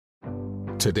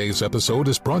Today's episode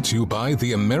is brought to you by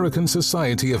the American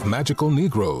Society of Magical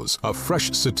Negroes, a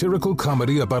fresh satirical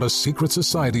comedy about a secret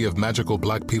society of magical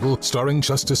black people starring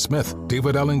Justice Smith,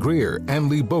 David Allen Greer, Ann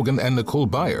Lee Bogan, and Nicole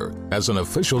Byer. As an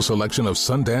official selection of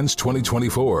Sundance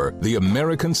 2024, the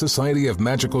American Society of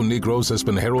Magical Negroes has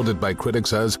been heralded by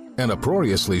critics as an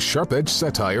uproariously sharp-edged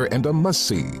satire and a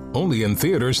must-see. Only in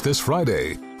theaters this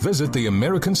Friday. Visit the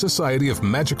American Society of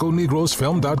Magical Negroes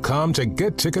Film.com to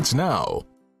get tickets now.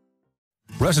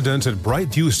 Residents at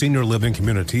Brightview Senior Living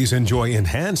Communities enjoy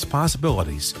enhanced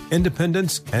possibilities,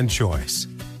 independence, and choice.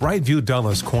 Brightview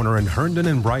Dulles Corner in Herndon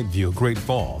and Brightview, Great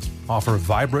Falls, offer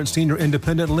vibrant senior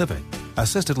independent living,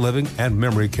 assisted living, and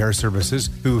memory care services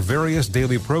through various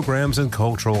daily programs and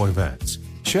cultural events.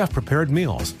 Chef-prepared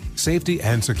meals, safety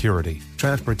and security,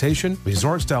 transportation,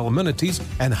 resort-style amenities,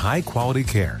 and high-quality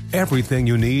care. Everything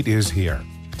you need is here.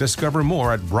 Discover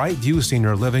more at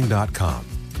brightviewseniorliving.com.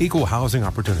 Equal housing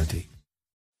opportunity.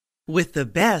 With the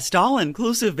best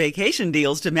all-inclusive vacation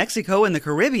deals to Mexico and the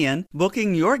Caribbean,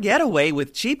 booking your getaway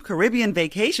with Cheap Caribbean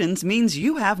Vacations means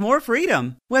you have more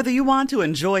freedom. Whether you want to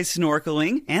enjoy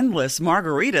snorkeling, endless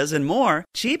margaritas, and more,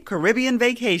 Cheap Caribbean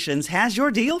Vacations has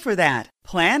your deal for that.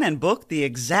 Plan and book the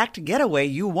exact getaway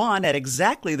you want at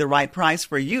exactly the right price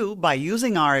for you by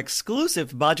using our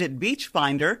exclusive budget beach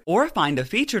finder, or find a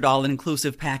featured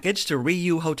all-inclusive package to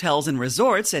Riu Hotels and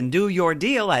Resorts and do your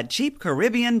deal at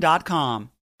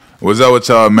cheapcaribbean.com. What's up with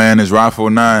y'all, man? It's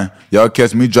Rob49. Y'all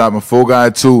catch me dropping Full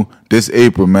Guy 2 this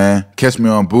April, man. Catch me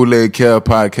on Bootleg Care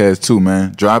Podcast too,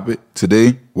 man. Drop it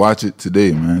today. Watch it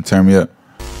today, man. Turn me up.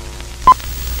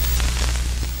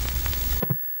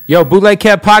 Yo, Bootleg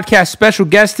Care Podcast special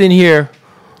guest in here.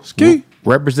 Ski.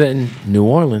 Representing New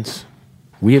Orleans.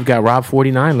 We have got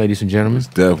Rob49, ladies and gentlemen.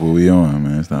 That's what we on,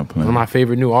 man. It's not playing. One of my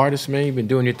favorite new artists, man. You've been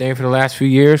doing your thing for the last few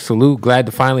years. Salute. Glad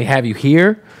to finally have you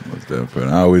here. What's that for?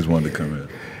 I always wanted to come here.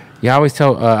 Yeah, I always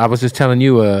tell. I was just telling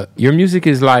you, your music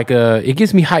is like, it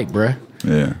gives me hype, bruh.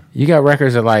 Yeah. You got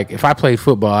records that, like, if I played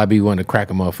football, I'd be wanting to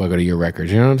crack a motherfucker to your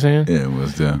records. You know what I'm saying? Yeah,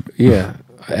 what's that? Yeah.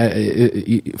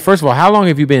 First of all, how long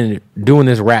have you been doing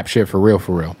this rap shit for real,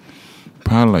 for real?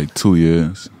 Probably like 2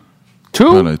 years. Two?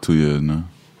 Probably like 2 years now.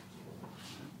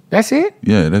 That's it?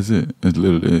 Yeah, that's it. That's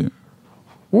literally it.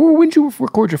 Well, when did you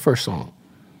record your first song?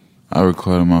 I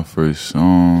recorded my first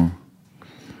song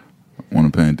when the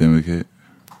pandemic hit.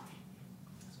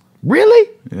 Really?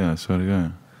 Yeah, I swear to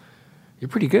God. You're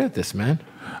pretty good at this, man.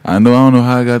 I don't know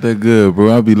how I got that good,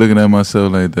 bro. I be looking at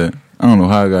myself like that. I don't know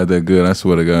how I got that good. I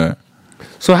swear to God.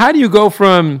 So how do you go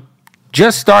from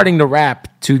just starting to rap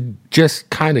to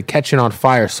just kind of catching on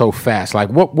fire so fast? Like,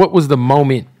 what was the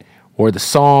moment or the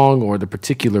song or the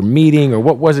particular meeting, or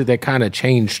what was it that kind of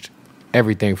changed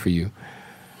everything for you?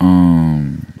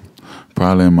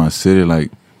 Probably in my city.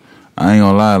 Like, I ain't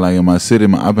gonna lie. Like, in my city,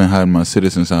 I've been hiding my city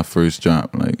since I first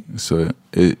dropped. Like, so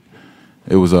it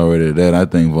was already that. I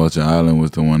think Vulture Island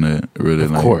was the one that really,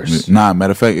 of like. Course. Nah,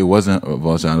 matter of fact, it wasn't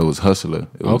Vulture Island. It was Hustler.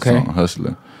 It was okay. The song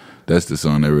Hustler. That's the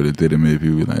song that really did it. Made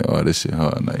people be like, oh, this shit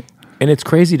hard. Like, and it's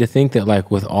crazy to think that, like,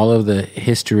 with all of the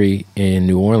history in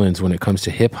New Orleans when it comes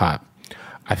to hip hop,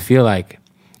 I feel like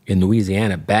in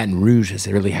Louisiana, Baton Rouge has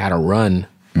really had a run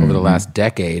over the last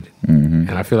decade. Mm-hmm.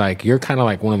 And I feel like you're kind of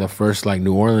like one of the first, like,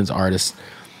 New Orleans artists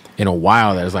in a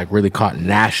while that has, like, really caught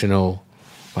national,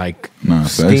 like,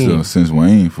 steam. Since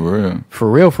Wayne, for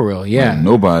real. For real, yeah. Like,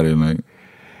 nobody, like.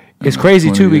 It's crazy,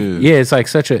 too. Yeah, it's like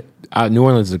such a... New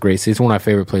Orleans is a great city. It's one of my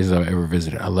favorite places I've ever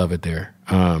visited. I love it there.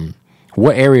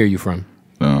 What area are you from?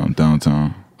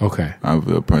 Downtown. Okay.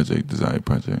 Iville Project, Desire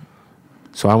Project.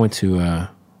 So I went to...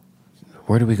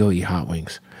 where did we go eat hot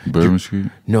wings? Bourbon Street?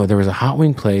 No, there was a hot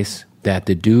wing place that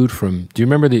the dude from... Do you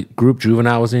remember the group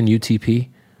Juvenile was in, UTP?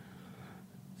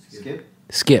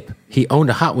 Skip. He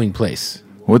owned a hot wing place.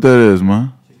 What that is,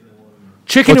 man?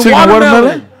 Chicken and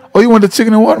watermelon. Oh, you want the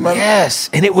chicken and watermelon?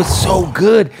 Yes, and it was so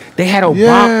good. They had a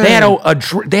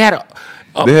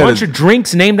bunch of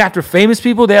drinks named after famous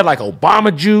people. They had like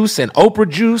Obama juice and Oprah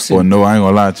juice. Well, no, I ain't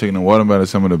gonna lie. Chicken and watermelon are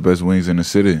some of the best wings in the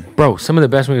city. Bro, some of the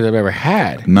best wings I've ever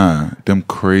had. Nah, them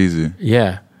crazy.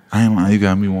 Yeah. I ain't lying. You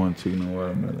got me wanting chicken and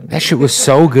watermelon. That shit was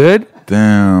so good.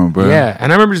 Damn, bro. Yeah,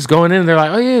 and I remember just going in and they're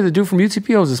like, oh yeah, the dude from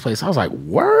UTP owns this place. I was like,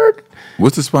 word?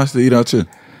 What's the spots to eat out here?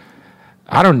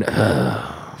 I don't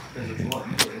know.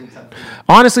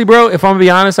 Honestly, bro, if I'm gonna be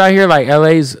honest out here, like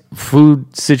LA's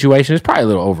food situation is probably a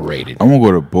little overrated. I'm gonna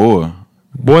go to Boa.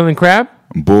 Boiling crab?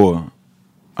 Boa.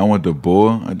 I went to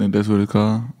Boa. I think that's what it's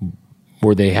called.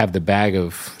 Where they have the bag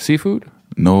of seafood?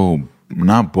 No,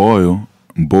 not boil.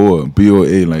 Boa.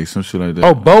 BOA, like some shit like that.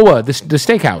 Oh, Boa, the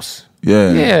steakhouse.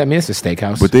 Yeah. Yeah, I mean, it's a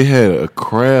steakhouse. But they had a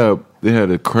crab they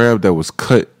had a crab that was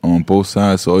cut on both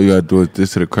sides, so all you gotta do is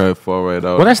this to the crab fall right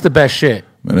out. Well, that's the best shit.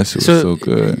 Man, that shit was so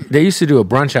good. They used to do a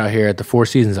brunch out here at the Four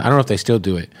Seasons. I don't know if they still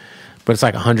do it, but it's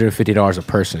like $150 a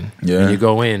person. Yeah. And you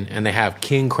go in, and they have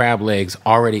king crab legs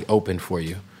already opened for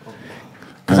you.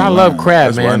 Because I love crab,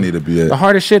 That's man. where I need to be at. The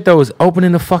hardest shit, though, is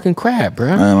opening the fucking crab, bro.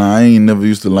 I ain't never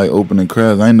used to like opening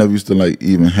crabs. I ain't never used to like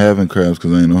even having crabs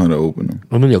because I ain't know how to open them.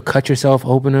 And then you'll cut yourself,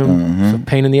 open them. It's a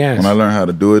pain in the ass. When I learn how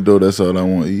to do it, though, that's all I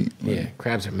want to eat. Yeah,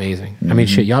 crabs are amazing. I mean,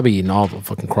 shit, y'all be eating all the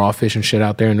fucking crawfish and shit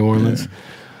out there in New Orleans.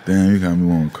 Damn, you got me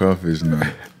wanting crawfish now.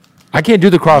 I can't do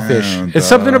the crawfish. Damn, It's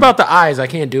something about the eyes. I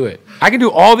can't do it. I can do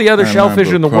all the other shellfish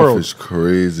in the world. Crawfish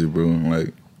crazy, bro.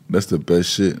 Like, that's the best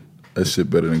shit. That shit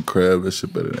better than crab. That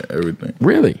shit better than everything.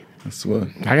 Really? I swear.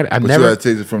 I've but never. you gotta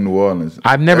taste it from New Orleans.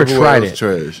 I've never tried it.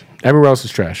 Trash. Everywhere else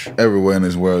is trash. Everywhere in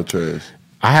this world, trash.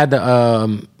 I had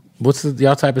the what's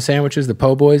y'all type of sandwiches? The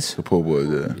po' boys. The po' boys,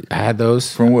 yeah. I had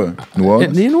those. From where? New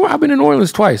Orleans. I've been in New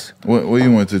Orleans twice. Where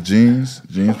you went to? Jeans?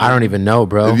 I don't even know,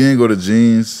 bro. If you ain't go to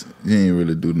Jeans, you ain't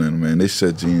really do nothing, man. They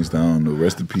shut Jeans down. The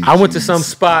rest of peace. I went to Jeans. some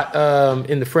spot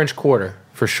in the French Quarter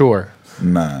for sure.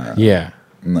 Nah. Yeah.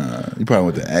 Nah. You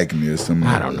probably went to Acme or something.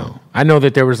 I don't know. I know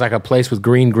that there was like a place with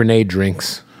green grenade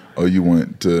drinks. Oh, you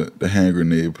went to the hand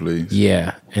grenade place?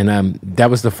 Yeah, and that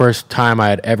was the first time I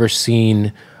had ever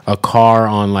seen a car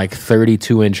on like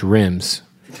 32-inch rims.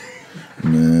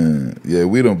 Man, yeah,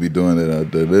 we don't be doing that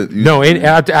out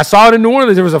there. I saw it in New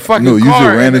Orleans. There was a fucking car. You just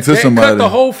ran into they somebody. Cut the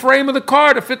whole frame of the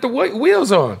car to fit the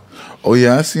wheels on. Oh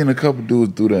yeah, I seen a couple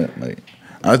dudes do that. Like,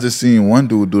 I just seen one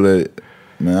dude do that.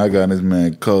 Man, I got in this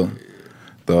man car.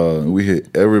 We hit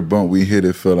every bump we hit.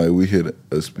 It felt like we hit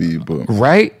a speed bump.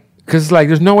 Right? Because like,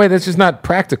 there's no way that's just not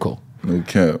practical. No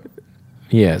cap.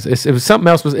 Yes, it was something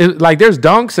else. Like there's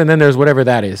dunks and then there's whatever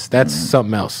that is. That's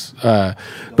something else.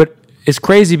 But it's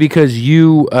crazy because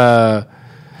you,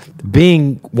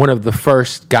 being one of the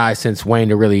first guys since Wayne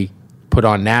to really put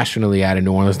on nationally out of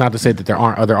New Orleans. Not to say that there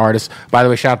aren't other artists. By the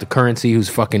way, shout out to Currency, who's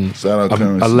fucking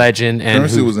a legend. And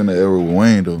Currency was in the era with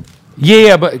Wayne though.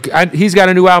 Yeah, but he's got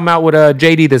a new album out with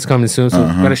JD that's coming soon. So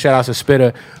gotta shout out to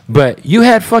Spitta. But you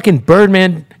had fucking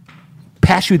Birdman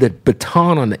pass you the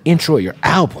baton on the intro of your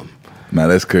album. Nah,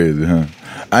 that's crazy, huh?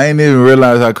 I ain't even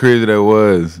realize how crazy that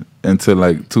was until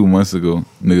like 2 months ago.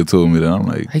 Nigga told me that. I'm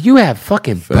like, you have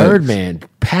fucking Birdman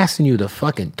passing you the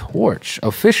fucking torch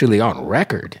officially on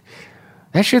record.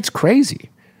 That shit's crazy.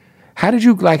 How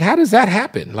does that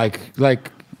happen? Like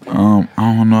I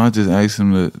don't know. I just asked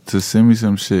him to send me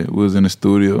some shit. We was in the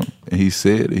studio and he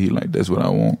said that he like, that's what I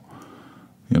want.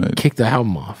 Kick the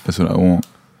album off. That's what I want.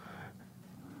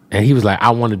 And he was like,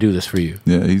 I want to do this for you.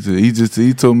 Yeah,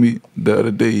 he told me the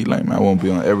other day, he like, man, I won't be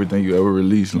on everything you ever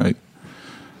release. Like,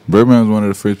 Birdman was one of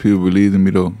the first people who believed in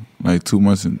me though. Like 2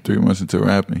 months and 3 months into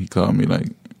rapping, he called me like,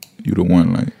 you the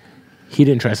one. Like, he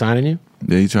didn't try signing you?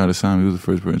 Yeah, he tried to sign me. He was the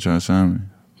first person to try to sign me.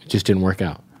 It just didn't work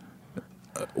out.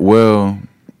 Well,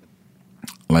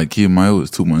 like Kid Mike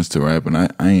was 2 months to rap, and I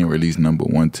ain't released number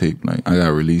one tape. Like I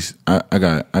got released, I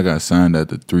got signed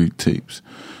after 3 tapes.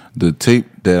 The tape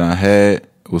that I had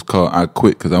was called I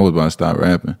Quit because I was about to stop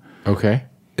rapping. Okay.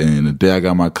 And the day I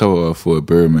got my cover up for it,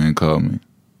 Birdman called me.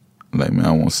 Like, man,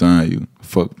 I won't sign you.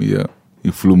 Fuck me up.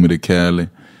 He flew me to Cali.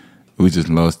 We just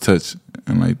lost touch.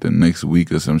 And like the next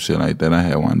week or some shit like that, I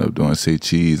had wound up doing Say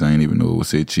Cheese. I ain't even know it was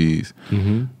Say Cheese.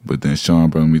 Mm-hmm. But then Sean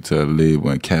brought me to a label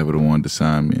and Capital wanted to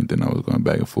sign me, and then I was going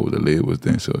back and forth with the labels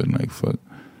then, so it like, fuck.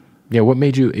 Yeah, what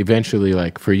made you eventually,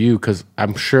 like, for you, because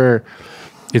I'm sure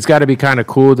it's got to be kind of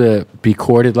cool to be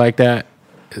courted like that.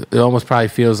 It almost probably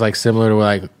feels like similar to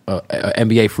like an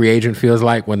NBA free agent feels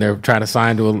like when they're trying to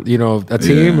sign to a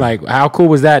team. Yeah. Like, how cool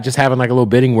was that? Just having like a little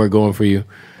bidding war going for you.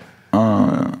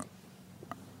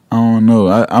 I don't know.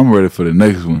 I'm ready for the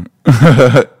next one.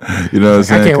 You know what I'm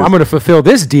saying? I'm going to fulfill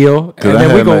this deal, and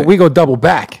then we go double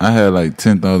back. I had like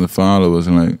 10,000 followers,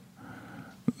 and like,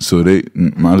 so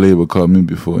my label called me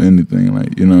before anything.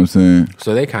 Like, you know what I'm saying?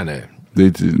 So they kind of they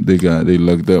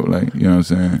lucked up. Like, you know what I'm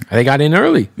saying? They got in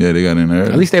early. Yeah, they got in early.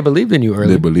 At least they believed in you early.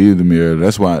 They believed in me early.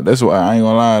 That's why I ain't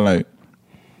gonna lie. Like,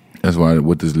 that's why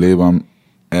with this label I'm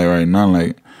at right now,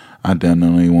 like, I don't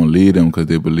even want to leave them because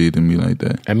they believed in me like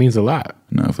that. That means a lot.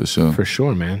 No, for sure. For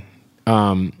sure, man.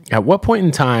 At what point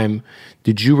in time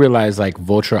did you realize like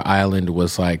Vulture Island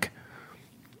was like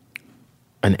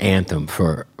an anthem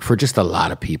for just a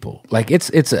lot of people? Like it's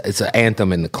an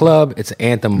anthem in the club. It's an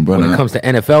anthem when it comes to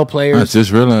NFL players. I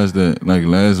just realized that like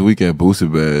last week at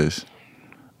Boosie Bash,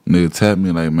 nigga tapped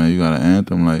me like, man, you got an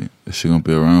anthem? Like, that shit gonna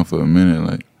be around for a minute.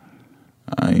 Like,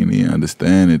 I ain't even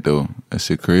understand it though. That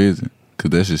shit crazy.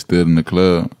 Cause that shit still in the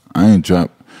club. I ain't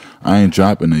dropped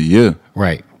in a year.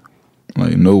 Right.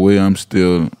 Like, no way I'm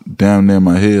still down there in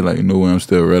my head. Like, no way I'm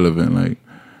still relevant. Like,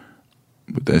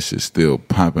 but that shit still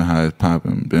popping, how it's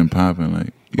popping, been popping.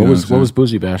 Like, what was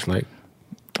Boozy Bash like?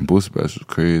 Boozy Bash was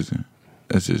crazy.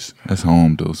 That's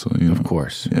home though. So of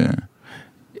course, yeah.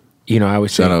 You know, I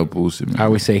always shout out Boozy, man. I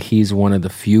always say he's one of the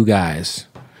few guys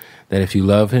that if you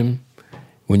love him,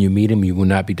 when you meet him, you will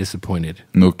not be disappointed.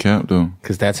 No cap though,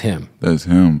 because that's him. That's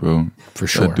him, bro. For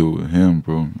sure. That dude with him,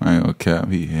 bro. I ain't gonna cap.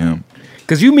 He him.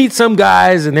 Because you meet some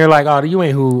guys and they're like, "Oh, you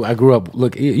ain't who I grew up."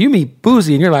 Look, you meet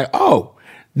Boozy and you're like, "Oh,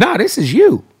 nah, this is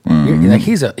you." Mm-hmm. Like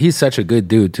he's such a good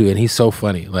dude too, and he's so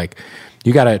funny. Like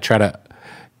you gotta try to.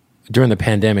 During the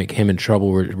pandemic, him and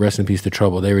Trouble were, rest in peace to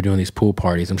Trouble, they were doing these pool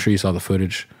parties. I'm sure you saw the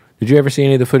footage. Did you ever see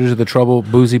any of the footage of the Trouble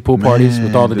Boozy pool parties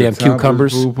with all the damn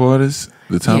cucumbers? Pool parties?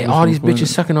 All these bitches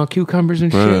sucking on cucumbers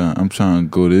and shit. I'm trying to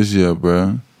go this year,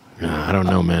 bro. Nah, I don't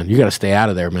know, man. You got to stay out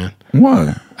of there, man.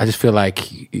 Why? I just feel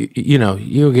like, you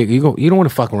don't want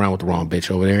to fuck around with the wrong bitch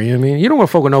over there. You know what I mean? You don't want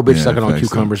to fuck with no bitch sucking on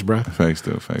cucumbers, bro. Facts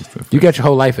though. You got your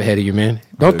whole life ahead of you, man.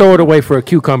 Don't throw it away for a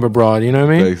cucumber broad, you know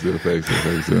what I mean?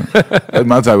 Facts though. That's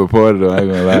my type of party though. I ain't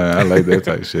gonna lie. I like that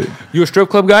type of shit. You a strip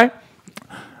club guy?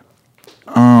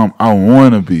 I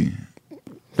want to be.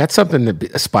 That's something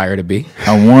to aspire to be.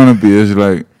 I want to be. It's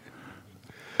like,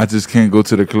 I just can't go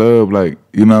to the club. Like,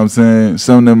 you know what I'm saying?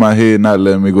 Something in my head not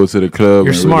letting me go to the club.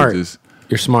 You're smart. Really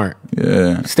You're smart.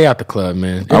 Yeah. Stay out the club,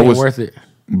 man. It ain't worth it.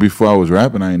 Before I was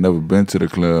rapping, I ain't never been to the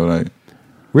club. Like,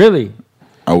 really?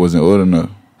 I wasn't old enough.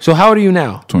 So how old are you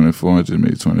now? 24. I just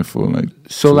made 24. Like,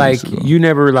 so like you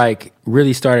never like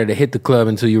really started to hit the club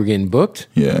until you were getting booked?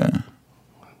 Yeah.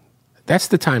 That's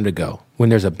the time to go when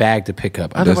there's a bag to pick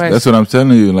up. Otherwise, that's what I'm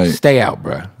telling you. Like, stay out,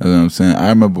 bro. That's what I'm saying. I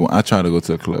remember I tried to go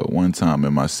to a club one time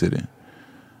in my city,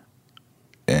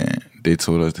 and they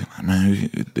told us, man,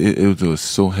 it was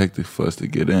so hectic for us to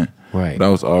get in. Right. But I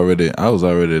was already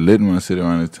lit in my city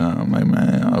around the time. I'm like,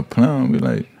 man, I plan on be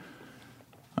like.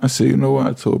 I said, you know what?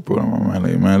 I told bro, I'm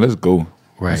like, man, let's go.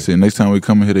 Right. I said, next time we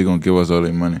come in here, they're gonna give us all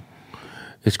their money.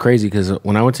 It's crazy because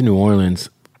when I went to New Orleans,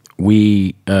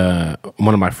 one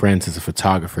of my friends is a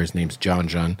photographer. His name's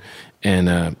John,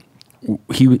 and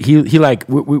he like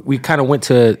we kind of went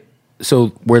to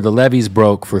where the levees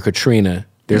broke for Katrina.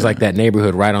 There's like that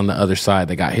neighborhood right on the other side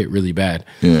that got hit really bad.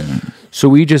 Yeah. So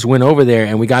we just went over there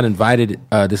and we got invited.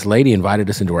 This lady invited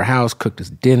us into her house, cooked us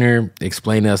dinner,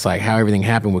 explained to us like how everything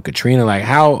happened with Katrina. Like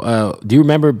how do you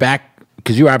remember back?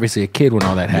 Because you were obviously a kid when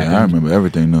all that happened. Yeah, I remember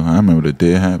everything. though. I remember the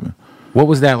day it happened. What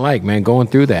was that like, man? Going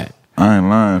through that. I ain't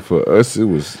lying. For us, it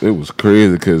was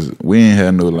crazy because we ain't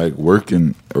had no like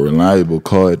working a reliable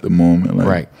car at the moment. Like,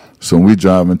 right. So when we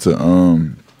driving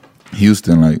to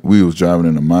Houston, like we was driving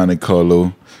in a Monte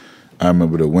Carlo. I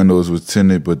remember the windows was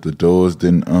tinted, but the doors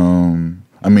didn't.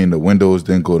 The windows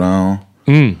didn't go down,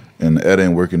 and the air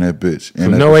ain't working that bitch.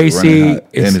 And so no AC, and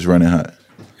it's running hot.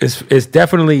 It's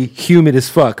definitely humid as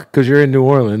fuck because you're in New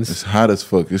Orleans. It's hot as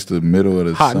fuck. It's the middle of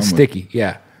the hot summer. And sticky.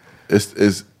 Yeah.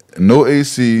 It's no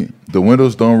AC. The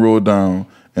windows don't roll down,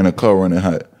 and the car running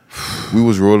hot. We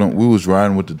was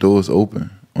riding with the doors open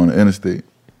on the interstate,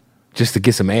 just to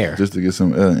get some air.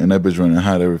 And that bitch running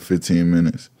hot every 15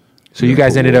 minutes. So you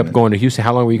guys ended up going to Houston.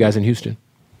 How long were you guys in Houston?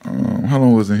 How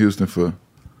long was in Houston for?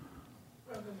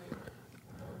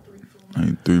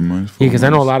 3 months. Yeah, because I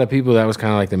know a lot of people that was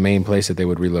kind of like the main place that they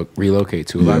would relocate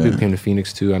to. A lot of people came to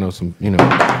Phoenix too. I know some,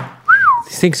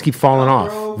 these things keep falling off.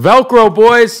 Velcro,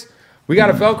 boys. We got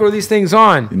to Velcro these things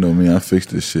on. You know me, I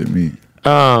fixed this shit, me.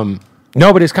 No,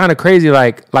 but it's kind of crazy.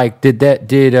 Like did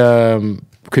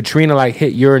Katrina like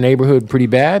hit your neighborhood pretty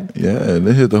bad? Yeah,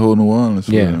 they hit the whole New Orleans.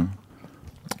 Yeah.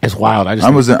 It's wild. I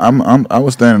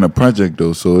was staying in a project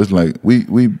though, so it's like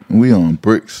we on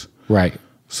bricks, right?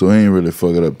 So it ain't really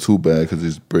fuck it up too bad because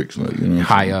it's bricks, like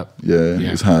high up. Yeah,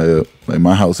 it's high up. Like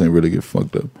my house ain't really get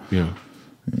fucked up. Yeah,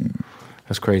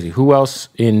 that's crazy. Who else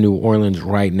in New Orleans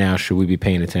right now should we be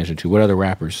paying attention to? What other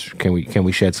rappers can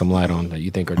we shed some light on that you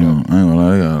think are dope? I ain't gonna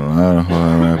lie, they got a lot of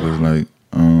hard rappers like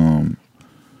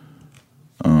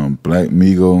Black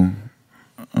Migo,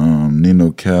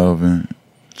 Nino Calvin,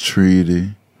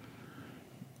 Treaty.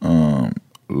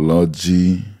 Lord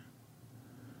G,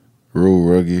 Real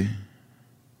Ruggy,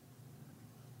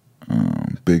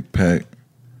 Big Pack.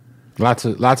 Lots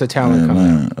of talent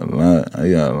coming out. I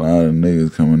got a lot of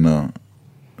niggas coming out.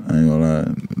 I ain't gonna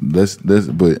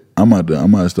lie. But I'm about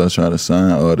to start trying to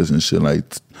sign artists and shit. Like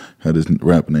had this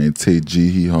rapper named T.G.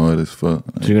 He hard as fuck.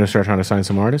 So you're gonna start trying to sign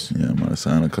some artists? Yeah, I'm gonna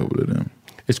sign a couple of them.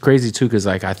 It's crazy too, because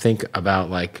like I think about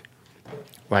like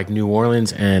New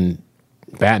Orleans and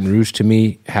Baton Rouge to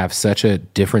me have such a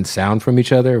different sound from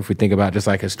each other. If we think about just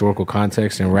like historical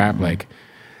context and rap, like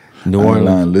New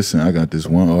Orleans. Listen, I got this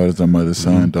one artist I'm about to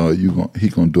sign, dog. He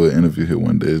gonna do an interview here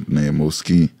one day. His name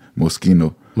Moschino.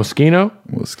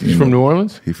 Moschino? He's from New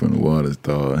Orleans? He from New Orleans,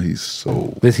 dog. He's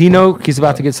so... Does he know he's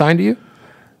about to get signed to you?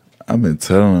 I've been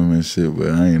telling him and shit, but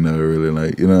I ain't never really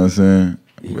like, you know what I'm saying?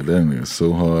 But that nigga's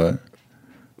so hard.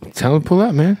 Tell him to pull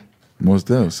up, man. Most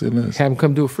definitely. Say less. Have him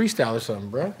come do a freestyle or something,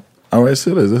 bro. All right,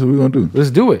 say less. That's what we're gonna do.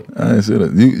 Let's do it. I ain't say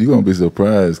that. You gonna be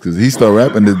surprised because he start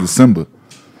rapping in December.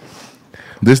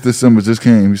 This December just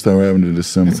came. He started rapping in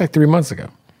December. It's like 3 months ago.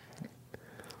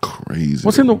 Crazy.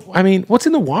 What's in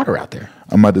the water out there?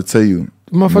 I'm about to tell you.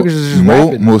 Motherfuckers is just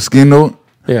rapping. Moschino.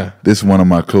 Yeah. This is one of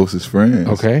my closest friends.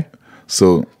 Okay.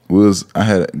 So I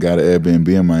had got an Airbnb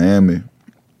in Miami,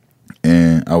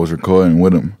 and I was recording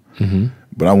with him. Mm-hmm.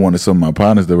 But I wanted some of my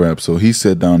partners to rap, so he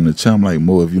sat down in the chat. I'm like,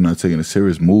 Mo, if you're not taking a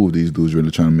serious move, these dudes really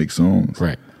trying to make songs.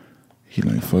 Right. He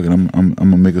like, fuck it, I'm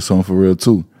gonna make a song for real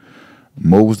too.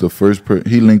 Mo was the first.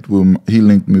 He linked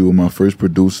me with my first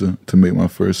producer to make my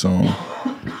first song,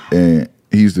 and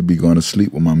he used to be going to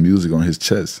sleep with my music on his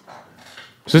chest.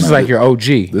 So this is like your OG.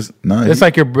 It's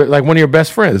like one of your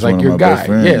best friends, like your guy.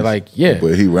 Yeah,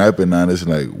 But he rapping now. It's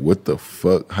like, what the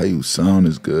fuck? How you sound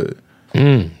is good.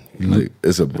 Like,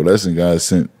 it's a blessing God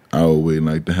sent our way,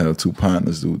 like, to have two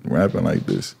partners do rapping like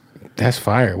this. That's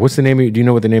fire. What's the name of do you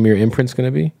know what the name of your imprint's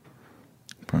gonna be?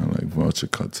 Probably like Vulture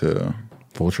Cartel.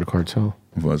 Vulture Cartel.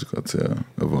 Vulture Cartel.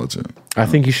 A Vulture. I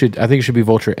think you should be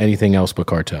Vulture anything else but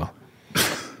Cartel.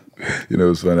 You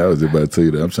know, it's funny. I was about to tell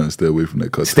you that. I'm trying to stay away from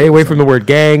that cartel. Stay away from the word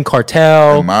gang,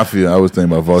 cartel. And Mafia. I was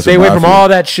thinking about Vulture. Stay away Mafia. from all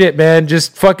that shit, man.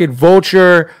 Just fucking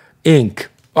Vulture Inc.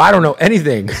 I don't know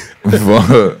anything.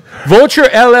 Vulture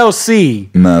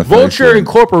LLC. Nah, Vulture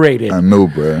Incorporated. I know,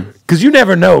 bro. Because you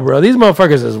never know, bro. These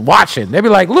motherfuckers is watching. They be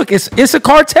like, look, it's a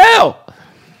cartel.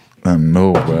 I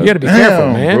know, bro. You got to be careful,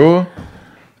 man. Bro.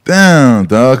 Damn,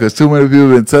 dog. Because too many people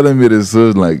been telling me this. So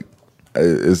it's like,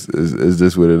 it's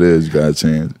just what it is. You got to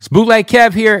change. It's Bootleg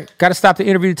Kev here. Got to stop the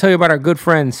interview to tell you about our good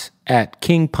friends at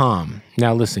King Palm.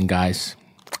 Now, listen, guys.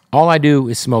 All I do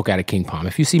is smoke out of King Palm.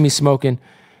 If you see me smoking,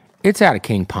 it's out of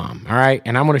King Palm, all right?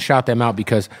 And I'm going to shout them out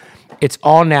because it's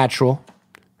all natural,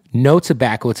 no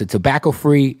tobacco. It's a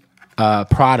tobacco-free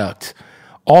product.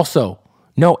 Also,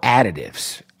 no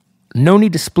additives. No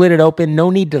need to split it open. No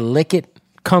need to lick it.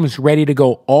 Comes ready to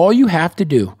go. All you have to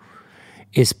do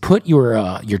is put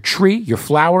your tree, your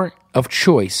flower of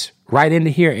choice right into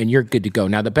here, and you're good to go.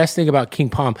 Now, the best thing about King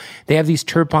Palm, they have these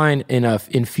terpene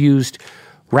infused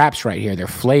wraps right here. They're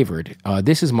flavored.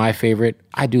 This is my favorite.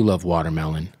 I do love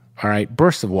watermelon. All right,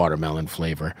 bursts of watermelon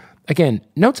flavor. Again,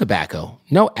 no tobacco,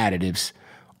 no additives,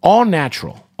 all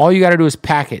natural. All you got to do is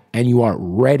pack it, and you are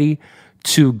ready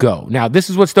to go. Now, this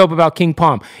is what's dope about King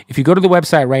Palm. If you go to the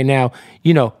website right now,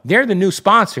 you know, they're the new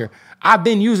sponsor. I've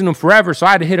been using them forever, so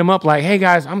I had to hit them up like, hey,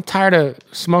 guys, I'm tired of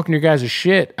smoking your guys'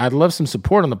 shit. I'd love some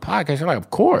support on the podcast. They're like, of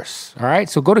course. All right,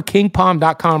 so go to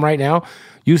kingpalm.com right now.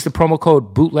 Use the promo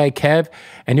code BOOTLEGKEV,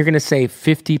 and you're going to save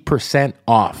 50%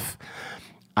 off.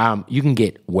 You can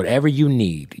get whatever you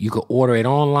need. You can order it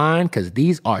online because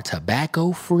these are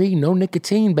tobacco-free, no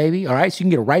nicotine, baby. All right, so you can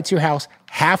get it right to your house,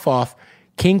 half off,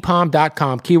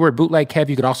 kingpalm.com, keyword bootleg Kev.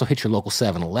 You could also hit your local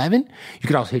 7-Eleven. You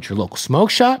could also hit your local smoke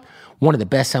shop. One of the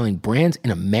best-selling brands in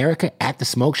America at the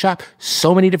smoke shop.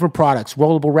 So many different products,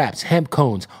 rollable wraps, hemp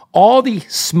cones, all the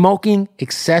smoking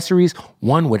accessories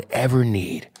one would ever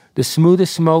need. The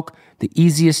smoothest smoke, the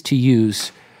easiest to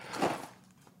use.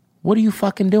 What are you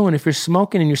fucking doing? If you're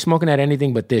smoking and you're smoking at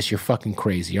anything but this, you're fucking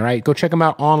crazy, all right? Go check them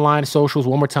out online, socials,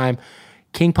 one more time.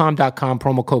 KingPalm.com,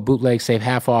 promo code bootleg, save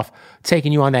half off.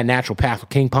 Taking you on that natural path with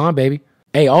King Palm, baby.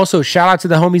 Hey, also, shout out to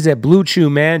the homies at Blue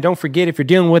Chew, man. Don't forget, if you're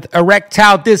dealing with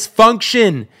erectile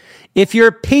dysfunction, if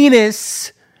your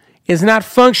penis is not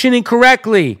functioning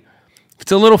correctly, if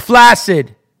it's a little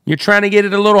flaccid, you're trying to get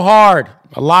it a little hard,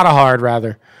 a lot of hard,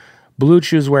 rather, Blue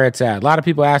Chew is where it's at. A lot of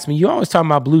people ask me, you always talking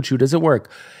about Blue Chew. Does it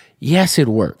work? Yes, it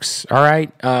works. All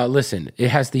right. Listen, it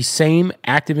has the same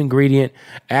active ingredient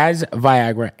as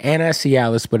Viagra and as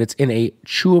Cialis, but it's in a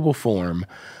chewable form.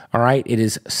 All right. It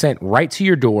is sent right to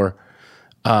your door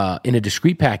in a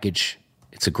discreet package.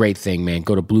 It's a great thing, man.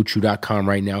 Go to bluechew.com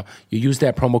right now. You use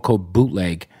that promo code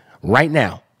bootleg right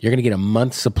now. You're going to get a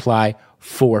month's supply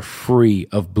for free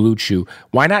of Blue Chew.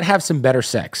 Why not have some better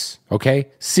sex? Okay?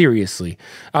 Seriously.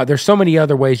 There's so many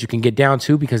other ways you can get down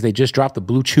to because they just dropped the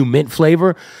Blue Chew mint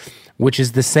flavor, which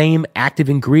is the same active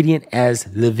ingredient as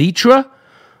Levitra.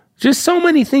 Just so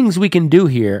many things we can do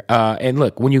here. And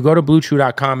look, when you go to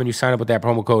bluechew.com and you sign up with that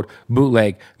promo code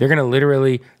bootleg, they're going to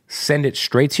literally send it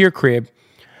straight to your crib,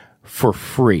 for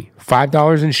free.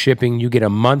 $5 in shipping. You get a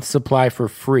month's supply for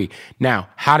free. Now,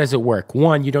 how does it work?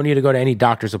 One, you don't need to go to any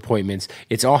doctor's appointments.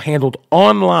 It's all handled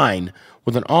online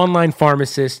with an online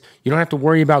pharmacist. You don't have to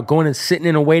worry about going and sitting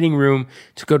in a waiting room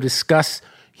to go discuss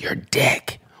your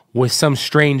dick with some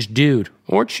strange dude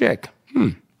or chick.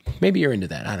 Maybe you're into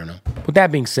that. I don't know. With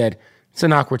that being said, it's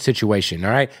an awkward situation,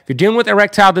 all right? If you're dealing with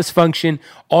erectile dysfunction,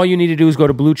 all you need to do is go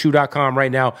to BlueChew.com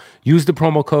right now, use the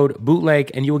promo code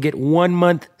BOOTLEG, and you will get 1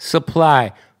 month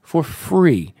supply for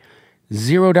free,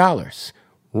 $0,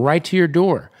 right to your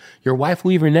door. Your wife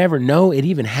will even never know it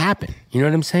even happened. You know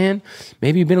what I'm saying?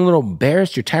 Maybe you've been a little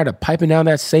embarrassed. You're tired of piping down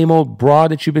that same old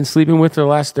broad that you've been sleeping with for the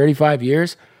last 35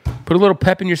 years. Put a little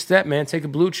pep in your step, man. Take a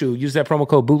Blue Chew. Use that promo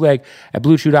code BOOTLEG at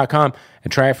BlueChew.com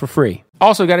and try it for free.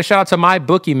 Also, got a shout out to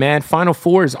MyBookie, man. Final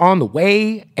Four is on the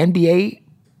way. NBA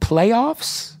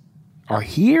playoffs are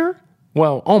here.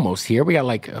 Well, almost here. We got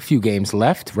like a few games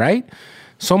left, right?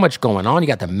 So much going on. You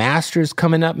got the Masters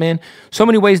coming up, man. So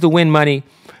many ways to win money.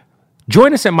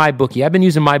 Join us at MyBookie. I've been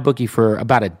using MyBookie for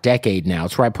about a decade now.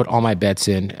 It's where I put all my bets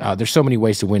in. There's so many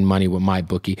ways to win money with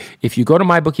MyBookie. If you go to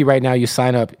MyBookie right now, you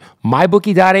sign up,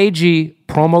 mybookie.ag,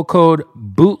 promo code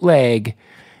BOOTLEG,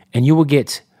 and you will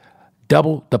get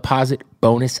double deposit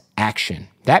bonus action.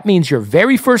 That means your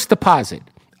very first deposit,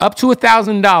 up to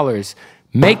 $1,000,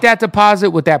 make that deposit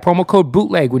with that promo code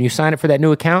BOOTLEG when you sign up for that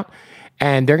new account,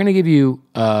 and they're going to give you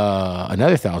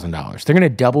another $1,000. They're going to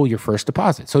double your first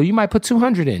deposit. So you might put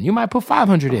 $200 in. You might put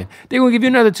 $500 in. They're going to give you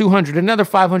another $200, another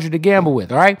 $500 to gamble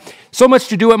with, all right? So much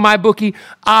to do at MyBookie.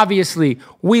 Obviously,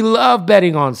 we love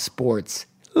betting on sports.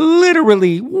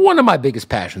 Literally, one of my biggest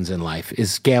passions in life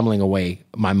is gambling away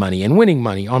my money and winning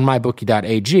money on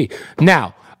mybookie.ag.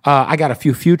 Now, I got a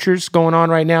few futures going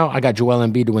on right now. I got Joel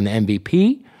Embiid to win the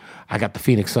MVP. I got the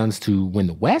Phoenix Suns to win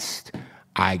the West.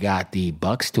 I got the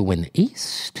Bucks to win the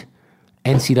East.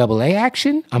 NCAA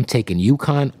action, I'm taking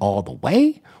UConn all the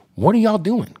way. What are y'all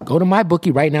doing? Go to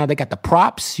MyBookie right now. They got the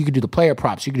props. You can do the player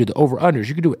props. You can do the over-unders.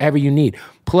 You can do whatever you need.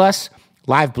 Plus,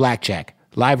 live blackjack,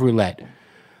 live roulette.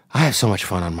 I have so much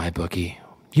fun on MyBookie.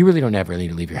 You really don't ever need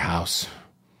to leave your house.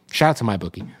 Shout out to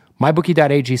MyBookie.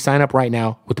 MyBookie.ag. Sign up right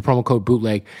now with the promo code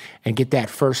BOOTLEG and get that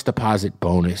first deposit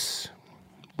bonus.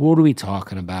 What are we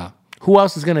talking about? Who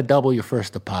else is going to double your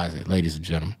first deposit, ladies and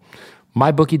gentlemen?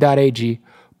 MyBookie.ag,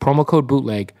 promo code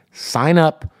BOOTLEG. Sign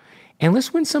up, and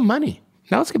let's win some money.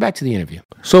 Now let's get back to the interview.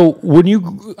 So when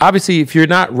you, obviously, if you're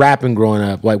not rapping growing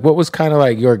up, like what was kind of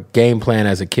like your game plan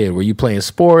as a kid? Were you playing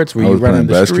sports? Were you running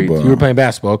the streets? You were playing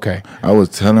basketball, okay. I was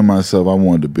telling myself I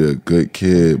wanted to be a good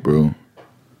kid, bro.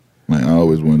 Like, I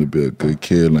always wanted to be a good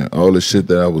kid. Like, all the shit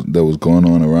that was going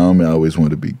on around me, I always wanted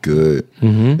to be good.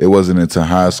 Mm-hmm. It wasn't until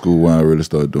high school when I really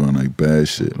started doing, like, bad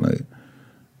shit. Like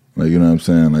you know what I'm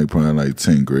saying? Like, probably, like,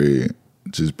 10th grade,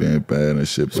 just being bad and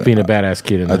shit. Just being a badass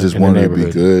kid I just wanted to be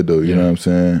good, though. You know what I'm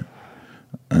saying?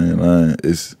 I ain't lying.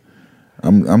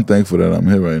 I'm thankful that I'm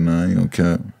here right now. I ain't gonna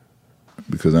cap.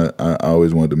 Because I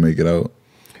always wanted to make it out.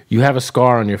 You have a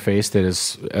scar on your face that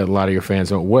is, a lot of your fans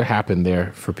know. What happened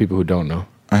there for people who don't know?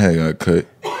 I had got cut.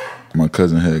 My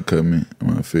cousin had cut me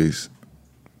on my face.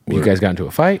 You guys got into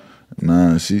a fight?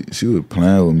 Nah, she was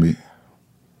playing with me,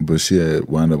 but she had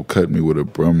wound up cutting me with a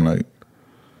broom. Like,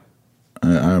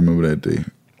 I remember that day.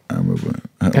 I remember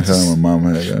how my mom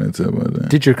had got into it about that.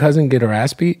 Did your cousin get her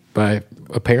ass beat by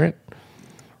a parent?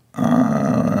 I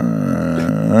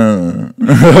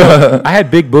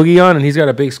had Big Boogie on, and he's got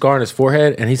a big scar on his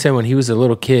forehead, and he said when he was a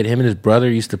little kid, him and his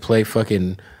brother used to play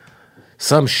fucking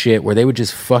some shit where they would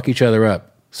just fuck each other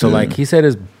up. So, like, he said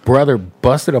his brother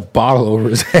busted a bottle over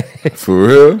his head. For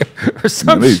real? Or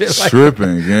some Man, shit like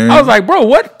tripping, that. gang. I was like, bro,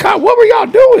 what were y'all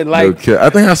doing? Like, okay.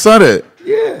 I think I saw that.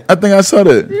 Yeah. I think I saw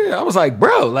that. Yeah, I was like,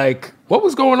 bro, like, what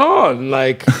was going on?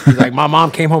 Like, he's like, my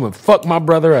mom came home and fucked my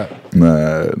brother up.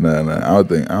 Nah. I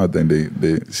don't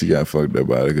think she got fucked up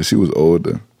by it because she was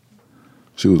older.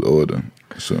 So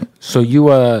you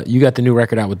got the new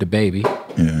record out with the baby.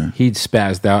 Yeah. He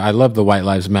spazzed out. I love the White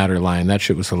Lives Matter line. That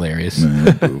shit was hilarious. Man,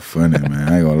 that dude funny, man.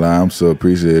 I ain't gonna lie. I'm so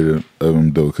appreciative of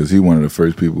him though, because he one of the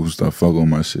first people who started fucking with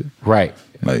my shit. Right.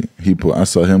 Like I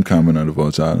saw him comment on the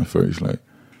Vulture Island first. Like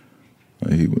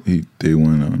he day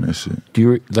one on that shit. Do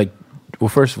you like? Well,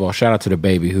 first of all, shout out to the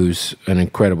baby, who's an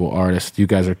incredible artist. You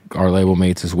guys are label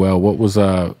mates as well. What was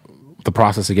the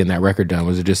process of getting that record done?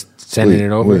 Was it just sending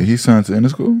it over? Wait, he signed to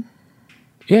Interscope?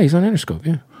 Yeah, he's on Interscope.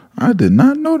 Yeah, I did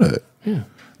not know that. Yeah,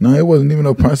 no, it wasn't even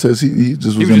no process. He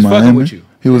just was in in Miami. With you.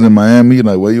 He was in Miami.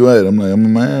 Like, where you at? I'm like, I'm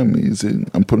in Miami. He said,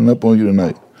 I'm pulling up on you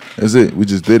tonight. That's it. We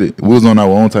just did it. We was on our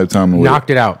own type time. Knocked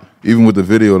it out. Even with the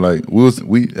video, like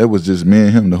it was just me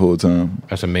and him the whole time.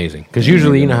 That's amazing. Because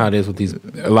usually, you know how it is with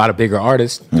a lot of bigger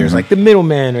artists. There's like the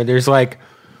middleman, or there's like.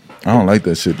 I don't like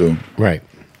that shit though. Right.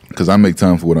 Because I make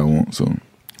time for what I want. So.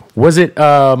 Was it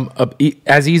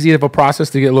as easy of a process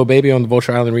to get Lil Baby on the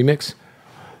Vulture Island remix?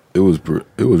 It was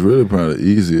really probably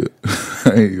easier.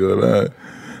 I ain't gonna lie.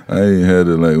 I ain't had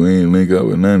to we ain't link up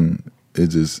with nothing. It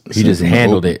just he just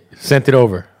handled it, sent it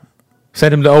over,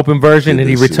 sent him the open version, and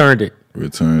he returned it.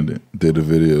 Returned it. Did a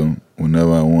video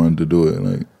whenever I wanted to do it.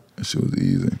 Like that shit was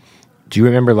easy. Do you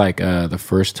remember the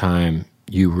first time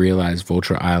you realized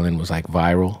Vulture Island was like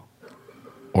viral,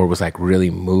 or was like really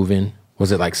moving?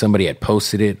 Was it like somebody had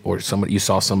posted it, or you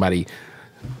saw somebody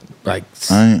like?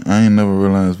 I ain't never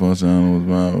realized Vulture Island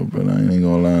was viral, but I ain't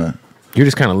gonna lie. You're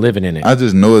just kind of living in it. I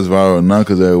just know it's viral now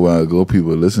because everywhere I go,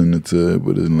 people listening to it.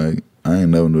 But it's like I ain't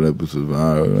never knew that bitch was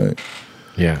viral. Like,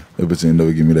 yeah, that bitch ain't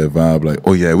never give me that vibe. Like,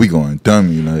 oh yeah, we going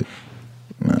dummy. Like,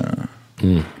 nah.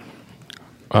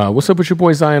 What's up with your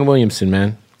boy Zion Williamson,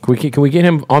 man? Can we get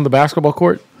him on the basketball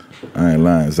court? I ain't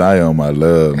lying. Zion, my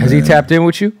love. Has he tapped in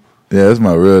with you? Yeah, that's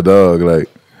my real dog. Like,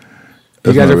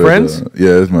 you guys are friends? Dog.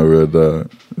 Yeah, that's my real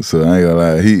dog. So I ain't gonna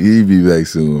lie, he be back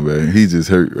soon, man. He just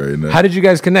hurt right now. How did you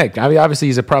guys connect? I mean, obviously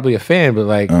he's probably a fan, but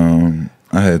like,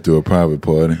 I had to a private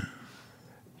party.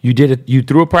 You did it? You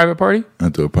threw a private party? I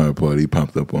threw a private party. He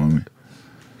popped up on me.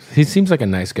 He seems like a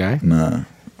nice guy. Nah,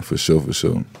 for sure.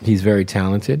 He's very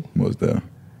talented. Most there.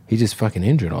 He's just fucking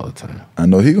injured all the time. I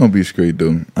know he gonna be straight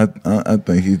though. I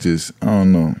think he just, I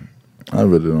don't know. I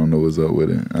really don't know what's up with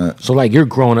it. So like you're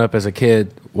growing up as a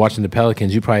kid watching the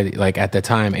Pelicans, you probably like at the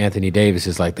time Anthony Davis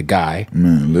is like the guy.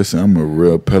 Man, listen, I'm a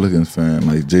real Pelicans fan.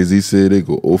 Like Jay-Z said, they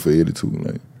go 0 for 82.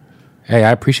 Like, hey,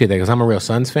 I appreciate that because I'm a real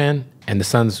Suns fan, and the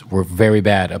Suns were very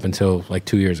bad up until like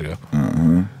 2 years ago.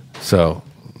 So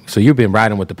you've been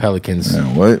riding with the Pelicans.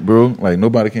 Man, what, bro? Like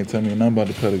nobody can tell me nothing about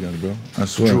the Pelicans, bro. I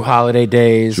swear. Drew Holiday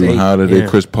days. Holiday,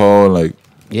 Chris Paul, like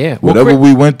whatever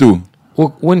we went through.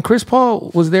 Well, when Chris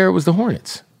Paul was there, it was the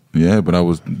Hornets. Yeah, but I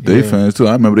was they fans too.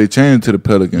 I remember they changed to the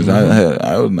Pelicans.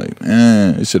 I was like,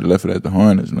 man, it should have left it at the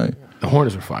Hornets. Like the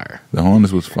Hornets were fire. The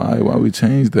Hornets was fire. Why we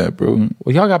changed that, bro?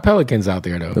 Well, y'all got Pelicans out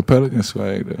there though. The Pelicans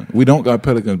swag though. We don't got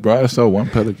Pelicans, bro. I saw one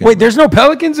Pelican. Wait, there's no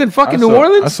Pelicans in fucking New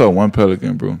Orleans? I saw one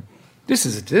Pelican, bro. This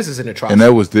is an atrocity. And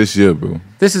that was this year, bro.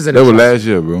 This is an that atrocity. was last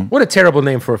year, bro. What a terrible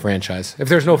name for a franchise. If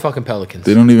there's no fucking Pelicans.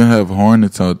 They don't even have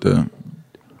Hornets out there.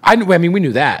 I mean, we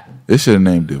knew that. They should have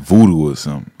named it Voodoo or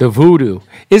something. The Voodoo.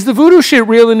 Is the Voodoo shit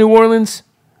real in New Orleans?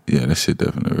 Yeah, that shit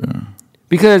definitely real.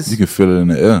 Because you can feel it in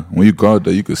the air. When you go out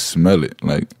there, you can smell it.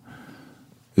 Like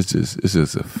it's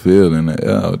just a feel in the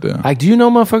air out there. Like, do you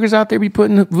know motherfuckers out there be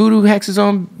putting voodoo hexes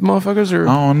on motherfuckers? Or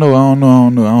I don't know.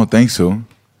 I don't think so.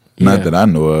 Yeah. Not that I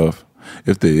know of.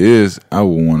 If there is, I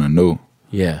would want to know.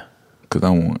 Yeah. Because I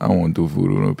want to do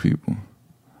voodoo on people.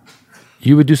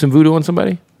 You would do some voodoo on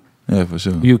somebody? Yeah, for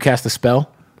sure. You cast a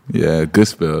spell? Yeah, good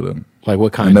spell though. Like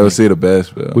what kind? I never say the bad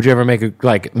spell. Would you ever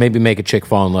maybe make a chick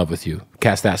fall in love with you?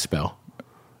 Cast that spell?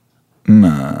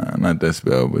 Nah, not that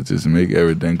spell, but just make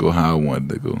everything go how I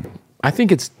want it to go. I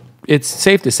think it's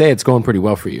safe to say it's going pretty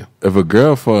well for you. If a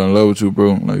girl fall in love with you,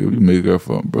 bro, like if you make a girl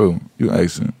fall, bro, you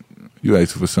asking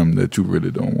for something that you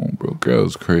really don't want, bro.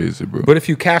 Girl's crazy, bro. But if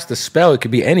you cast a spell, it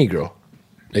could be any girl.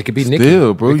 It could be Nicki.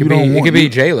 Still, bro, it could be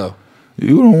J-Lo.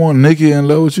 You don't want Nicki in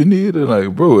love with you neither.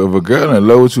 Like, bro, if a girl in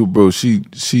love with you, bro, she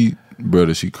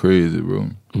crazy, bro.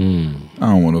 I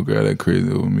don't want no girl that crazy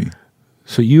over me.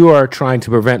 So you are trying to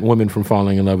prevent women from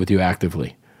falling in love with you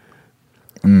actively?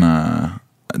 Nah,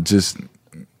 just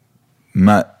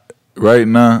not right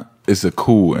now. It's a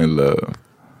cool in love.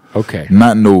 Okay.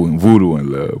 Not no voodoo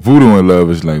in love. Voodoo in love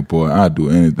is like, boy, I'll do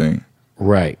anything.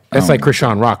 Right. That's like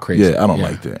Krishan Rock crazy. Yeah, I don't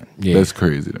like that. Yeah. That's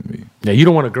crazy to me. Yeah, you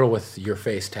don't want a girl with your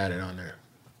face tatted on there.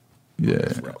 Yeah,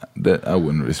 that I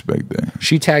wouldn't respect that.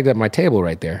 She tagged up my table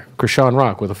right there. Krishan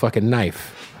Rock with a fucking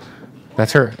knife.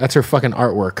 That's her fucking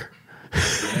artwork.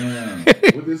 Damn.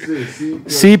 What this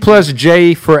is? C plus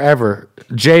J forever.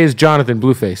 J is Jonathan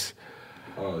Blueface.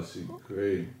 Oh, she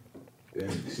crazy.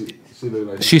 She look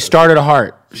like she started a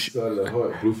heart. She started a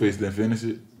heart. Blueface didn't finish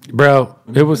it. Bro,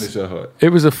 it was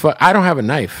I don't have a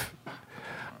knife.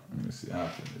 Let me see. I'll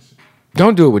finish it.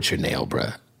 Don't do it with your nail, bro.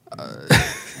 I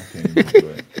can't even do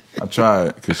it. I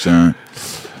tried, Krishan.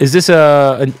 Is this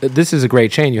this is a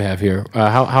great chain you have here.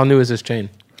 How new is this chain?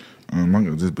 I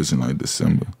got this bitch in like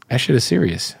December. That shit is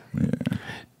serious. Yeah.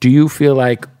 Do you feel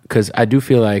like, because I do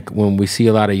feel like when we see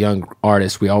a lot of young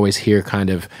artists, we always hear kind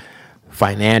of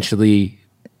financially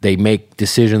they make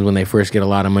decisions when they first get a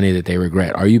lot of money that they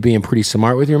regret. Are you being pretty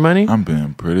smart with your money? I'm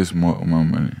being pretty smart with my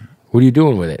money. What are you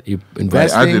doing with it? You Like,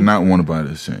 investing? I did not want to buy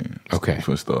this chain. Okay.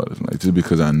 For starters, like just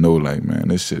because I know, like, man,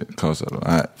 this shit costs a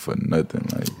lot for nothing.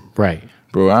 Like, Right.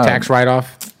 bro, Tax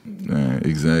write-off,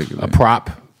 exactly. a prop.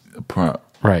 A prop.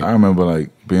 Right. I remember like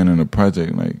being in a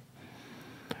project, like,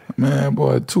 man,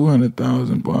 boy,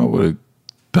 200,000, boy, I would have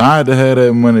died to have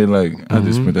that money. Like, I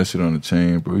just spent that shit on the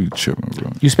chain, bro. You tripping,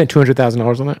 bro? You spent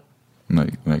 $200,000 on that?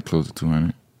 Like close to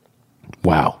 200.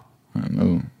 Wow. I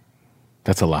know.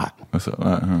 That's a lot. That's a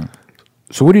lot, huh?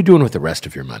 So what are you doing with the rest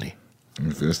of your money?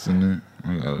 Investing in it.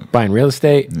 I got it. Buying real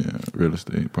estate? Yeah, real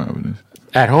estate, properties.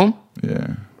 At home?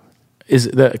 Yeah.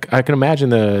 I can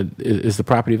imagine is the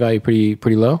property value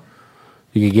pretty low?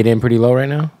 You can get in pretty low right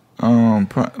now?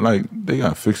 Like they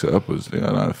got fixer uppers. They got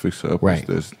a lot of fixer uppers. Right.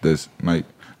 That's like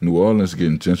New Orleans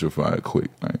getting gentrified quick.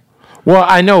 Like, Well,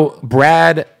 I know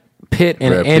Brad Pitt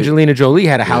and Brad Pitt. Angelina Jolie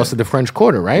had a house at the French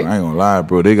Quarter, right? I ain't gonna lie,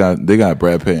 bro. They got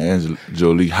Brad Pitt and Angelina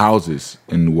Jolie houses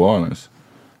in New Orleans.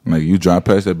 Like, you drive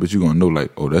past that, but you gonna know,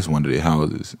 like, oh, that's one of their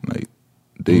houses. Like,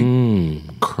 they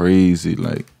crazy.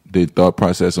 Like, their thought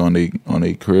process on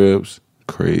they cribs,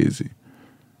 crazy.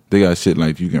 They got shit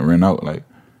like you can rent out. Like,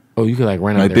 Oh, you could like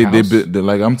rent out like their house? they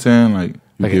like I'm saying, like, you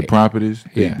Like get properties.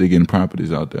 yeah. They getting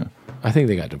properties out there. I think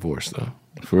they got divorced though.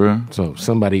 For real? So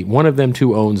one of them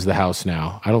two owns the house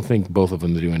now. I don't think both of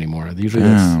them do anymore. Usually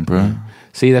Damn, bro.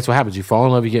 See, that's what happens. You fall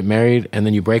in love, you get married, and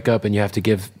then you break up and you have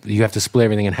to split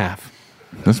everything in half.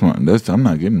 I'm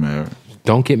not getting married.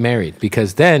 Don't get married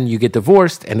because then you get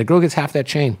divorced and the girl gets half that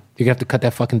chain. You're gonna have to cut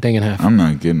that fucking thing in half. I'm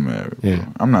not getting married, bro. Yeah.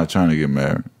 I'm not trying to get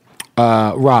married.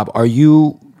 Rob, are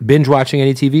you binge watching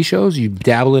any TV shows? You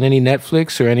dabble in any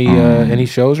Netflix or any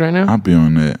shows right now? I be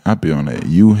on that.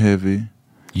 You heavy.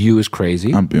 You is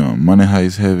crazy. I be on Money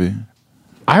Heist heavy.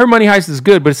 I heard Money Heist is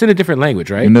good, but it's in a different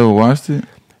language, right? You never watched it,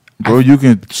 bro? You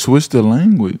can switch the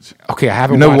language. Okay, I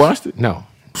haven't. You never watched it? No.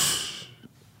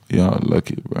 Y'all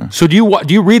lucky, bro. So do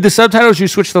you read the subtitles? Or you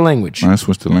switch the language, I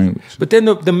switch the language. but then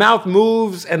the mouth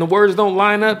moves and the words don't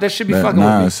line up. That should be fucking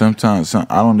with me. Sometimes I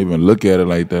don't even look at it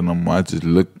like that no more. I just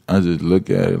look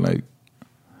at it like,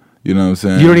 you know what I'm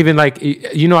saying? You don't even like.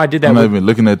 I did that. I'm not with, even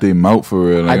looking at their mouth for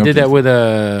real. Like, I did that with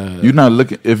a You're not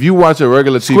looking. If you watch a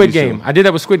regular TV Squid Game. show, I did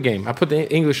that with Squid Game. I put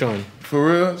the English on. for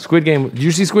real, Squid Game. Did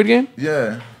you see Squid Game?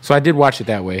 yeah, So I did watch it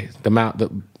that way.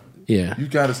 Yeah. you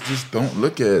gotta just don't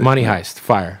look at it. Money Heist.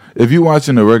 Fire. If you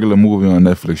watching a regular movie on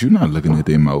Netflix, you're not looking at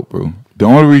their mouth, bro. The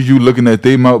only reason you looking at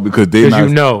their mouth because they Because not.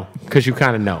 you know. Because you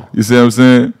kind of know. You see what I'm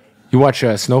saying? You watch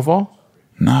Snowfall?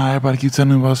 Nah, everybody keep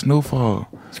telling me about Snowfall.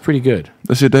 It's pretty good.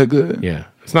 That shit that good? Yeah.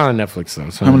 It's not on Netflix though.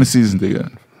 So How many seasons they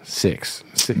got? Six.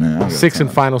 Man, I got Six and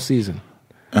time. final season.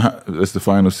 That's the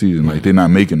final season. Like, they're not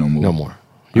making no more. No more.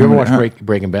 You ever watch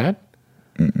Breaking Bad?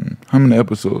 How many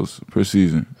episodes per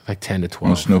season Like 10 to on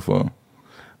 12. Snowfall?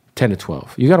 10 to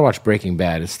 12. You got to watch Breaking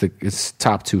Bad. It's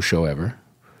top 2 show ever.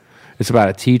 It's about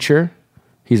a teacher.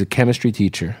 He's a chemistry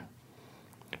teacher.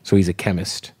 So he's a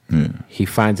chemist. Yeah. He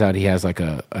finds out he has like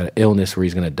an illness where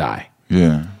he's going to die.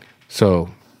 Yeah. So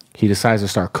he decides to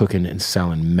start cooking and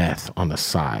selling meth on the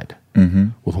side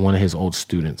with one of his old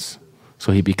students.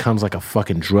 So he becomes like a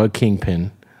fucking drug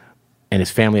kingpin, and his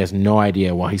family has no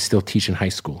idea while he's still teaching high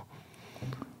school.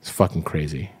 It's fucking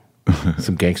crazy.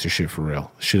 Some gangster shit for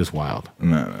real. Shit is wild.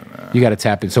 Nah. You got to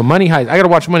tap in. So Money Heist. I got to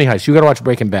watch Money Heist. You got to watch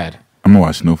Breaking Bad. I'm gonna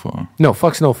watch Snowfall. No,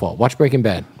 fuck Snowfall. Watch Breaking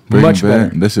Bad. Breaking Much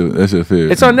Bad? better. That's your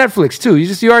favorite. It's on Netflix too.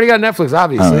 You already got Netflix,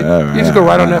 obviously. All right, you just go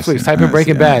right on I Netflix, see, type in I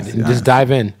Breaking see, Bad, I see, and I just see. dive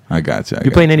in. I got you.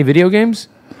 You playing any video games?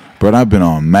 But I've been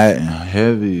on Madden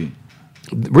heavy.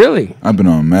 Really? I've been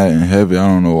on Madden heavy. I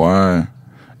don't know why.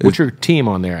 What's your team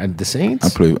on there? The Saints? I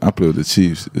play with the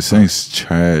Chiefs. The Saints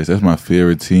trash. That's my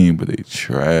favorite team, but they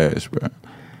trash, bro.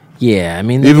 Yeah, I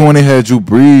mean, Even when they had Drew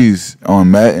Brees on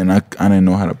Madden, I didn't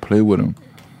know how to play with him.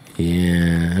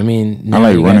 yeah, I mean, I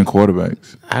like running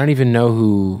quarterbacks. I don't even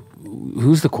know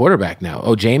who's the quarterback now.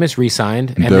 Oh, Jameis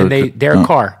re-signed, and then Derek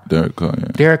Carr. Derek Carr, yeah.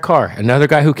 Derek Carr, another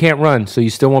guy who can't run, so you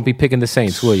still won't be picking the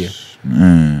Saints, will you?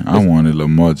 Man, I wanted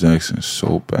Lamar Jackson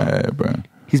so bad, bro.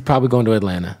 He's probably going to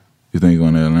Atlanta. You think he's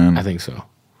going to Atlanta? I think so.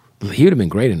 He would have been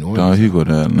great in New Dog, Orleans. he go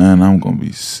to Atlanta, I'm gonna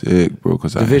be sick, bro,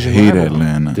 because I Division hate rival.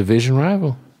 Atlanta. Division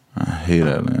rival. I hate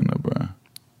Atlanta, bro.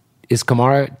 Is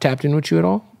Kamara tapped in with you at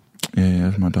all? Yeah,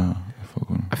 that's my dog. I fuck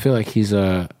with him. I feel like he's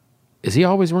is he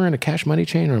always wearing a Cash Money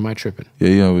chain, or am I tripping? Yeah,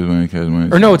 he always wearing Cash Money.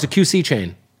 Or no, it's a QC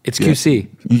chain. It's Yeah. QC.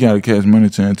 He got a Cash Money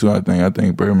chain too. I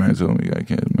think Birdman told me he got a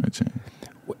Cash Money chain.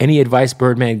 Any advice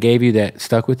Birdman gave you that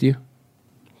stuck with you?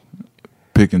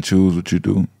 Pick and choose what you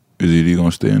do. Is either you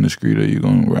gonna stay in the street or you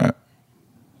gonna rap?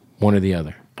 One or the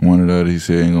other. One or the other. He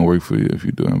said ain't gonna work for you if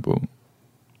you doing both.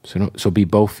 So be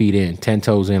both feet in, 10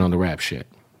 toes in on the rap shit.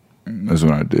 That's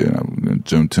what I did. I've been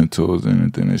gym 10 toes in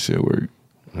and then that shit work.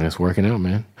 That's working out,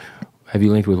 man. Have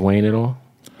you linked with Wayne at all?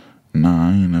 Nah,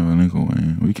 I ain't never linked with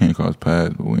Wayne. We can't cross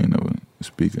paths, but we ain't never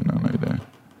speak or nothing like that.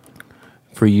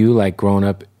 For you, like growing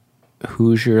up,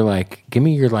 who's your like? Give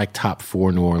me your like top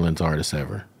 4 New Orleans artists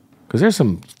ever, because there's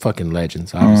some fucking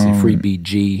legends. Obviously, Free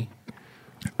BG.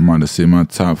 I'm about to say my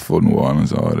top 4 New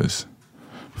Orleans artists: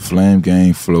 Flame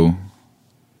Gang Flow,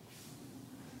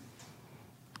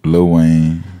 Lil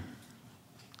Wayne,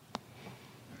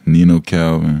 Nino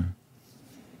Calvin.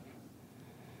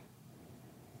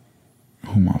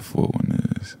 Who my 4 one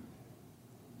is?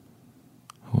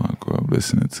 Who I grew up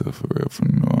listening to for real from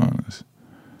New Orleans?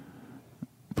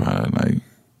 Probably like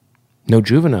No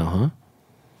Juvenile, huh?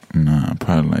 Nah,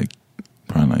 probably like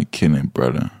Killing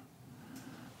Brother.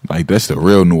 Like that's the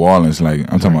real New Orleans. Like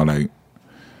I'm talking about like,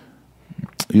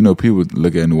 you know, people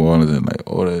look at New Orleans and like,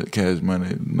 oh, that Cash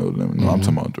Money, no limit. No, I'm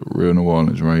talking about the real New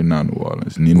Orleans right now. New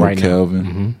Orleans, Nino Right now.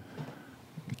 Calvin,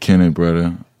 Killing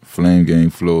Brother, Flame Gang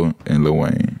Flow, and Lil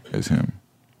Wayne. That's him.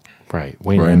 Right.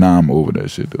 Wayne. Right now I'm over that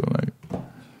shit though. Like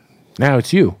Now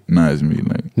it's you. now it's me.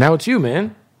 Like Now it's you,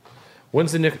 man.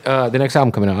 When's the next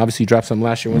album coming out? Obviously, you dropped something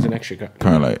last year. When's the next year?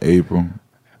 probably like April.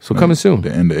 So coming soon.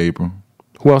 The end of April.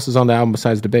 Who else is on the album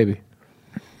besides the baby?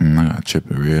 I got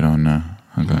Trippie Redd on there.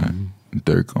 I got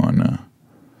Dirk on there.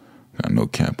 Got No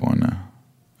Cap on there.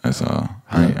 That's all.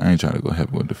 I ain't trying to go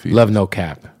heavy with the feet. Love No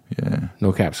Cap. Yeah.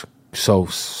 No Cap's so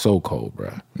cold,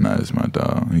 bro. Nah, it's my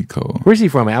dog. He cold. Where's he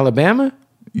from? Alabama?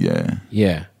 Yeah.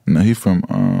 Yeah. No, he from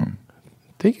I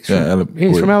think he's Yeah,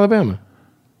 from Alabama.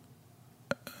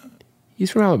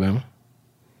 He's from Alabama.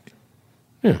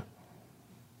 Yeah.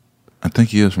 I think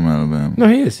he is from Alabama. No,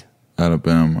 he is.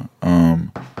 Alabama.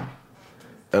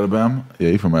 Alabama?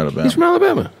 Yeah, he from Alabama. He's from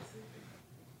Alabama.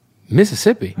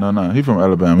 Mississippi. No, he from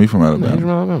Alabama. He from No, Alabama. he's from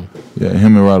Alabama. Yeah,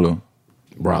 him and Rollo.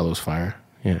 Rollo's fire.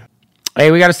 Yeah. Hey,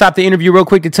 we got to stop the interview real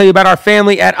quick to tell you about our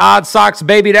family at Odd Socks,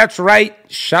 baby. That's right.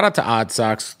 Shout out to Odd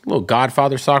Socks. Little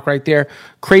Godfather sock right there.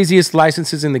 Craziest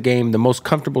licenses in the game. The most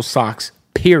comfortable socks,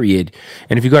 period.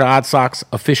 And if you go to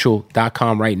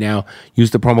oddsocksofficial.com right now,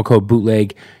 use the promo code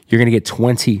BOOTLEG, you're going to get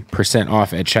 20%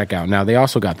 off at checkout. Now, they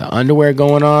also got the underwear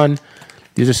going on.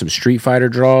 These are some Street Fighter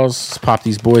draws. Let's pop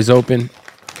these boys open.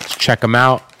 Let's check them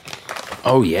out.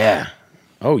 Oh, yeah.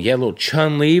 Oh, yeah. Little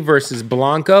Chun-Li versus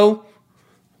Blanco.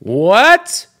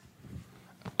 What?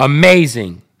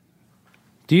 Amazing.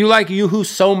 Do you like Yoo-Hoo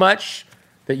so much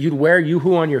that you'd wear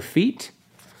Yoo-Hoo on your feet?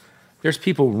 There's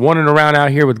people running around out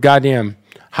here with goddamn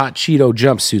hot Cheeto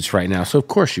jumpsuits right now, so of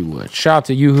course you would. Shout out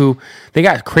to Yoo-Hoo. They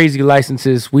got crazy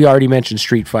licenses. We already mentioned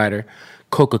Street Fighter,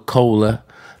 Coca-Cola,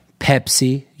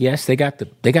 Pepsi. Yes, they got the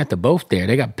both there.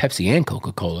 They got Pepsi and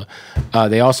Coca-Cola.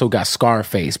 They also got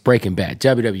Scarface, Breaking Bad,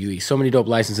 WWE. So many dope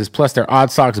licenses. Plus their Odd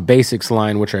Socks Basics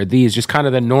line, which are these, just kind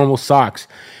of the normal socks.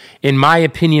 In my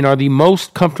opinion, are the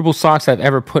most comfortable socks I've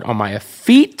ever put on my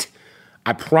feet.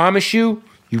 I promise you,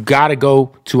 you got to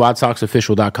go to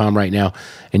oddsocksofficial.com right now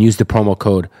and use the promo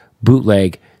code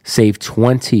BOOTLEG. Save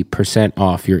 20%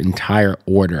 off your entire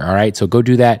order, all right? So go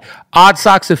do that.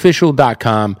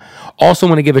 Oddsocksofficial.com. Also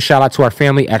want to give a shout out to our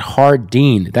family at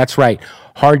Hardin. That's right.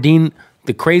 Hardin,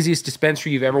 the craziest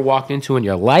dispensary you've ever walked into in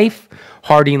your life.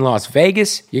 Hardin, Las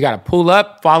Vegas. You got to pull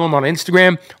up, follow them on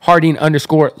Instagram,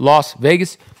 Hardin_Las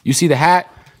Vegas. You see the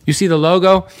hat? You see the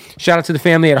logo? Shout out to the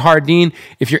family at Hardin.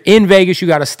 If you're in Vegas, you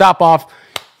got to stop off.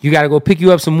 You got to go pick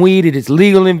you up some weed. It is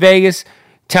legal in Vegas.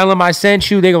 Tell them I sent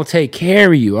you. They're going to take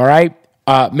care of you, all right?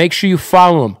 Make sure you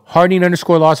follow them.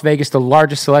 Hardin_Las Vegas, the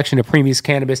largest selection of premium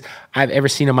cannabis I've ever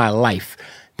seen in my life.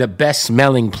 The best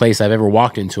smelling place I've ever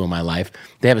walked into in my life.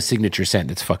 They have a signature scent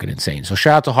that's fucking insane. So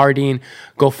shout out to Hardin.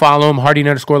 Go follow them,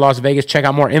 Hardin_Las Vegas. Check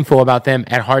out more info about them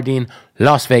at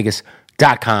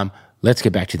hardinlasvegas.com. Let's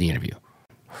get back to the interview.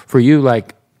 For you,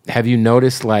 like, have you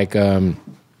noticed, like,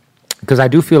 because I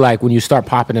do feel like when you start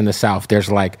popping in the South,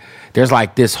 there's like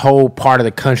this whole part of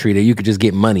the country that you could just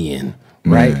get money in,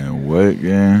 right? Man, what,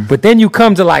 yeah? But then you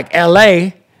come to like LA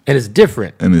and it's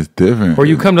different. And it's different. Or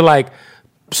you come to like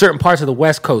certain parts of the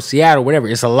West Coast, Seattle, whatever.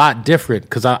 It's a lot different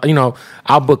because I'll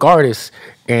book artists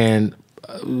and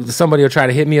somebody will try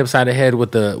to hit me upside the head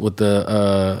with the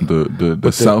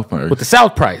South price. with the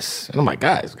South price, and I'm like,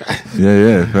 guys.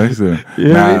 Yeah, thanks.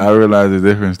 I realize the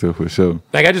difference still for sure.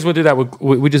 Like I just went through that.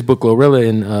 We just booked Glorilla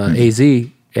in AZ,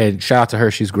 and shout out to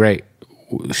her. She's great.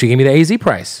 She gave me the AZ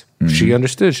price. Mm-hmm. She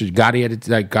understood.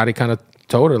 Gotti kind of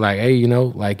told her like, hey, you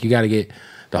got to get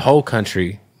the whole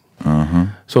country. Uh-huh.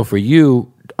 So for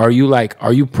you, are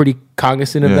you pretty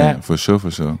cognizant of that? For sure.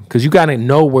 Because you got to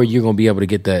know where you're gonna be able to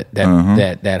get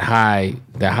that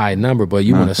high number, but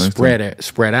you want to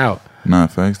spread out. Nah,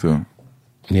 thanks though.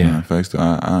 Yeah. Facts,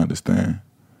 I understand.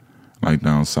 Like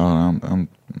down south, I'm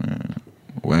man,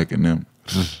 whacking them.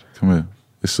 Come here.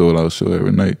 It's sold out show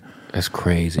every night. That's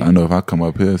crazy. I know if I come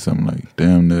up here, something like,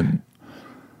 damn, nothing.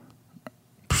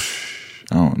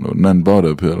 I don't know nothing about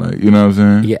up here. Like, you know what I'm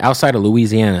saying? Yeah, outside of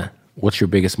Louisiana, what's your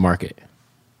biggest market?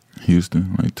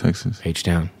 Houston, like Texas.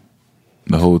 H-Town.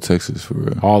 The whole Texas, for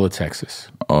real. All of Texas.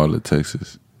 All of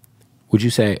Texas. Would you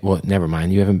say, well, never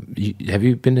mind. Have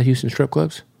you been to Houston strip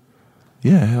clubs?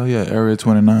 Yeah, hell yeah. Area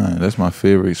 29. That's my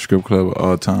favorite strip club of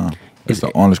all time. It's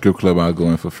the only strip club I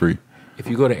go in for free. If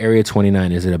you go to Area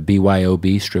 29, is it a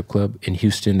BYOB strip club? In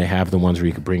Houston, they have the ones where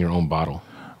you can bring your own bottle.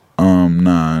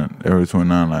 Nah, Area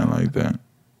 29 ain't like that.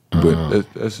 But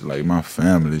that's like my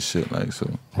family shit. Like,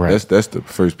 so right. That's the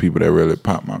first people that really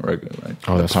pop my record. Like,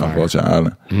 that's pop fire. Vulture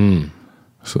Island.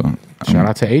 So shout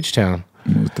out to H-Town.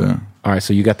 What's that? All right,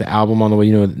 so you got the album on the way.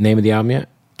 You know the name of the album yet?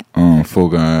 Full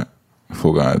God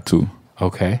 2.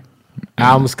 Okay.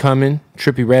 Album's coming.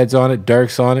 Trippie Redd's on it.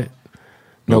 Dirk's on it.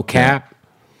 No Cap.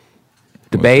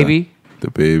 The Baby.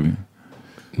 The Baby.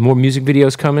 More music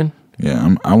videos coming.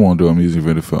 Yeah, I won't do a music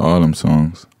video for all them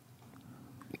songs.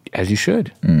 As you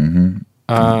should. Mm-hmm.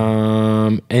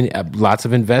 And lots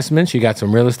of investments. You got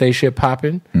some real estate shit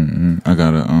popping. Mm-hmm. I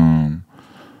got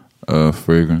a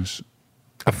fragrance.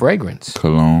 A fragrance.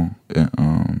 Cologne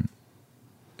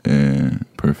and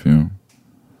perfume.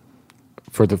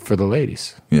 For the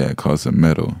ladies. Yeah, called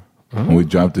Metal. Oh. When we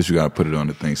drop this, you gotta put it on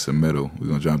the thing, Metal. We're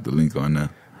gonna drop the link on there.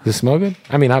 Does it smell good?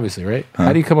 I mean, obviously, right? Huh?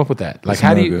 How do you come up with that? Like,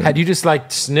 how do you just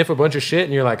like sniff a bunch of shit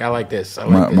and you're like, I like this. I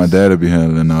like this. My dad'll be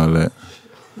handling all that.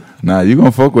 Nah, you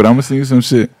gonna fuck with it. I'm gonna send you some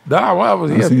shit. Nah,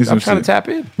 well, yeah, I'm trying to tap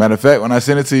in. Matter of fact, when I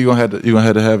send it to you, you're gonna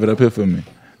have to have it up here for me.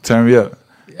 Turn me up.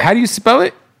 How do you spell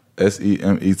it?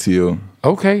 Semeto.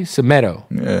 Okay, Semeto.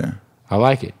 Yeah. I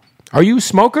like it. Are you a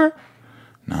smoker?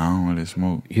 No, I don't really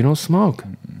smoke. You don't smoke.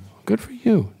 Good for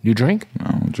you. You drink?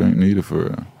 I don't drink neither, for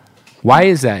real. Why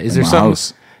is that? Is there something?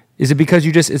 House. Is it because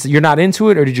you're not into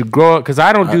it, or did you grow up? Because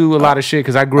I don't do a lot of shit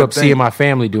because I grew up seeing my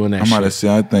family doing that shit. I'm about to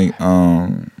say, I think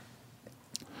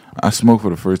I smoked for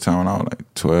the first time when I was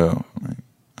like 12. Like,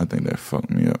 I think that fucked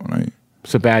me up. Like,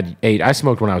 it's a bad 8. I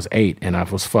smoked when I was 8, and I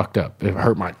was fucked up. It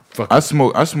hurt my fucking. I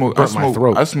smoked my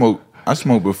throat. I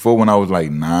smoked before when I was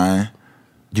like 9.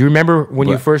 Do you remember when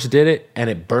you first did it and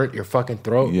it burnt your fucking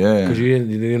throat? Yeah, because you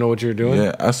didn't know what you were doing.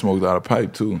 Yeah, I smoked out a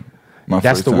pipe too.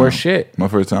 That's the worst shit. My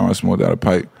first time I smoked out a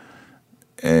pipe,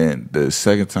 and the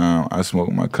second time I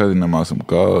smoked with my cousin them out some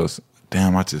gauze.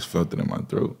 Damn, I just felt it in my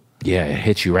throat. Yeah, it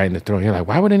hits you right in the throat. You're like,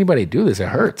 why would anybody do this? It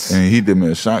hurts. And he did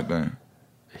me a shotgun.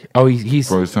 Oh, he's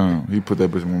first time he put that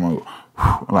bitch in my mouth.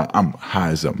 Like, I'm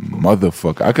high as a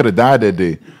motherfucker. I could have died that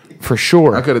day. For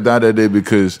sure. I could have died that day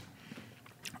because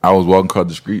I was walking across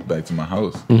the street back to my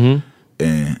house, and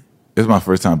it's my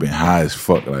first time being high as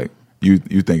fuck. Like, you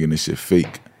thinking this shit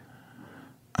fake.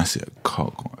 I see a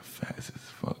car going fast as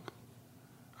fuck.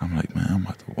 I'm like, man, I'm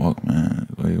about to walk, man.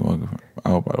 I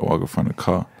was about to walk in front of the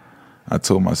car. I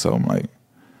told myself, I'm like,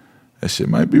 that shit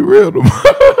might be real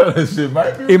tomorrow. That shit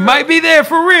might be real. It might be there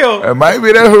for real. It might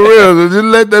be there for real. So just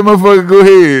let that motherfucker go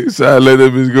ahead. So I let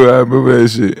that bitch go. I remember that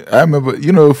shit. I remember,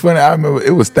 funny, I remember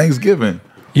it was Thanksgiving.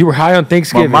 You were high on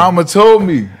Thanksgiving. My mama told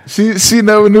me. She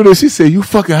never knew that. She said, you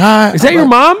fucking high. Is that your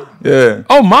mom? Yeah.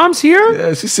 Oh, mom's here?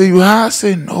 Yeah, she said, you high? I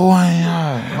said, no, I ain't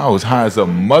high. I was high as a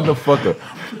motherfucker.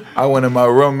 I went in my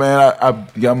room, man. I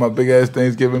got my big ass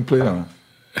Thanksgiving plate on.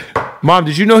 Mom,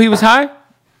 did you know he was high?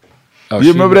 Oh,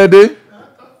 you remember that day?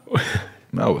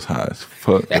 I was high as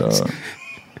fuck, dog.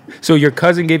 So your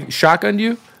cousin shotgunned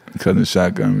you? Cousin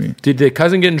shotgunned me. Did the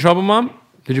cousin get in trouble, Mom?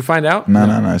 Did you find out?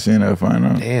 No. She ain't never find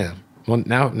out. Damn. Well,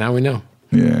 now we know.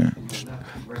 Yeah.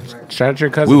 Shout out to your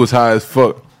cousin. We was high as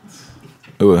fuck.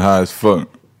 It was high as fuck.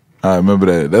 I remember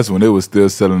that. That's when they was still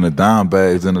selling the dime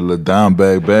bags in a little dime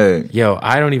bag. Yo,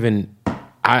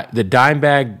 the dime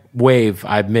bag wave,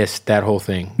 I missed that whole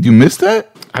thing. You missed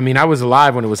that? I mean, I was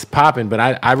alive when it was popping, but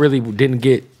I really didn't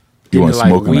get into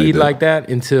like weed like that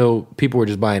until people were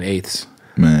just buying eighths.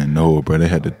 Man, no, bro. They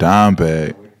had the dime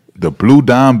bag. The blue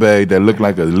dime bag that looked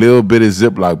like a little bitty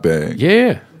Ziploc bag.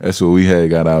 Yeah. That's what we had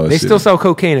got our They shit. still sell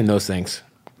cocaine in those things.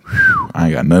 I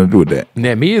ain't got nothing to do with that.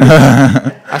 Yeah, me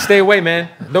either. I stay away, man.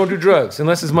 Don't do drugs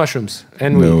unless it's mushrooms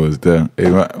and weed. No, it's that. Hey,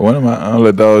 one of my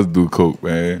other dogs do coke,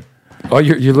 man. Oh,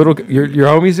 your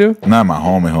homies do? Not my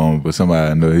homie, but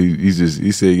somebody I know. He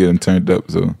said he get him turned up,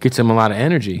 so gets him a lot of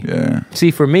energy. Yeah.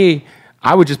 See, for me,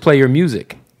 I would just play your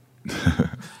music.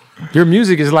 Your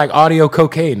music is like audio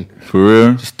cocaine. For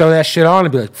real? Just throw that shit on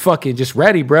and be like, fucking just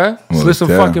ready, bruh. Let's lift some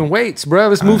fucking weights, bruh.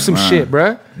 Let's move some shit,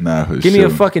 bruh. Nah, for Give sure.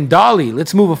 me a fucking dolly.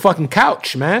 Let's move a fucking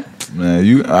couch, man.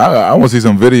 Man, I want to see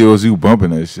some videos you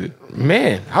bumping that shit.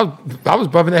 Man, I was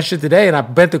bumping that shit today, and I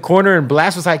bent the corner, and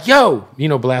Blast was like, yo. You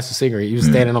know Blast, the singer. He was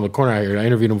standing on the corner out here. I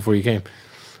interviewed him before you came.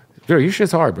 Bro, your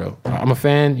shit's hard, bro. I'm a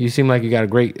fan. You seem like you got a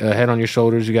great head on your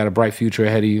shoulders. You got a bright future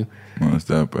ahead of you. What's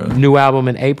that, bro? New album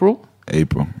in April.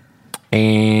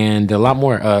 And a lot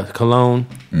more. Cologne.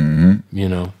 You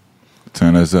know.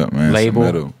 Turn us up, man.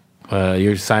 Label.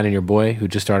 You're signing your boy who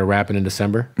just started rapping in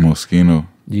December. Moschino.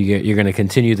 You're going to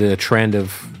continue the trend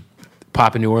of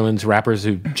popping New Orleans rappers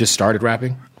who just started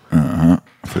rapping.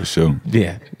 For sure.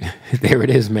 Yeah. There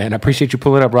it is, man. I appreciate you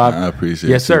pulling up, Rob. I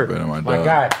appreciate yes, sir. you, brother, my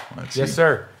God. Yes,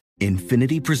 sir.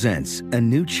 Infinity presents a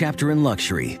new chapter in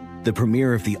luxury, the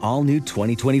premiere of the all-new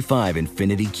 2025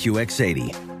 Infinity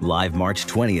QX80, live March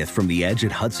 20th from the Edge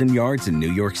at Hudson Yards in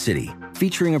New York City,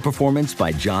 featuring a performance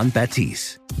by John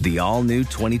Batiste. The all-new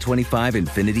 2025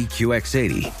 Infinity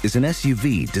QX80 is an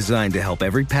SUV designed to help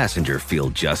every passenger feel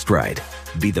just right.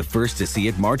 Be the first to see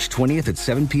it March 20th at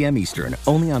 7 p.m. Eastern,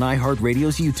 only on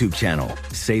iHeartRadio's YouTube channel.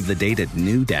 Save the date at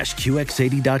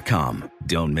new-QX80.com.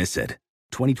 Don't miss it.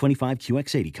 2025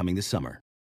 QX80 coming this summer.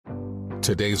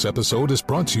 Today's episode is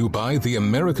brought to you by the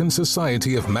American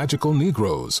Society of Magical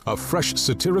Negroes, a fresh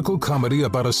satirical comedy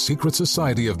about a secret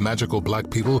society of magical black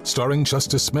people starring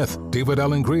Justice Smith, David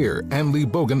Allen Greer, Ann Lee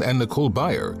Bogan, and Nicole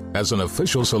Byer. As an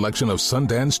official selection of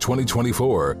Sundance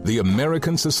 2024, the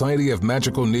American Society of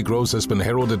Magical Negroes has been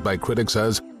heralded by critics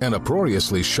as an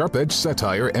uproariously sharp-edged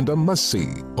satire and a must-see.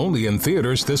 Only in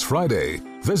theaters this Friday.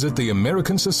 Visit the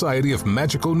American Society of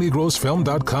Magical Negroes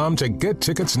Film.com to get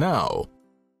tickets now.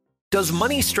 Does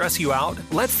money stress you out?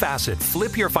 Let Facet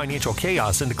flip your financial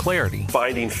chaos into clarity.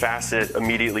 Finding Facet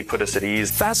immediately put us at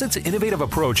ease. Facet's innovative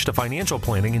approach to financial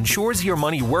planning ensures your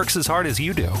money works as hard as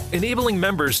you do, enabling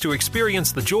members to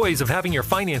experience the joys of having your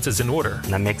finances in order.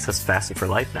 And that makes us Facet for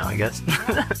life now, I guess.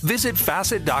 Visit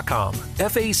Facet.com,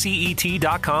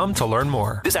 FACET.com to learn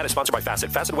more. This ad is sponsored by Facet.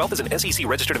 Facet Wealth is an SEC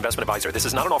registered investment advisor. This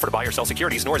is not an offer to buy or sell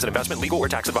securities, nor is it investment, legal, or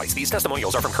tax advice. These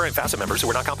testimonials are from current Facet members who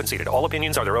are not compensated. All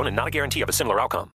opinions are their own and not a guarantee of a similar outcome.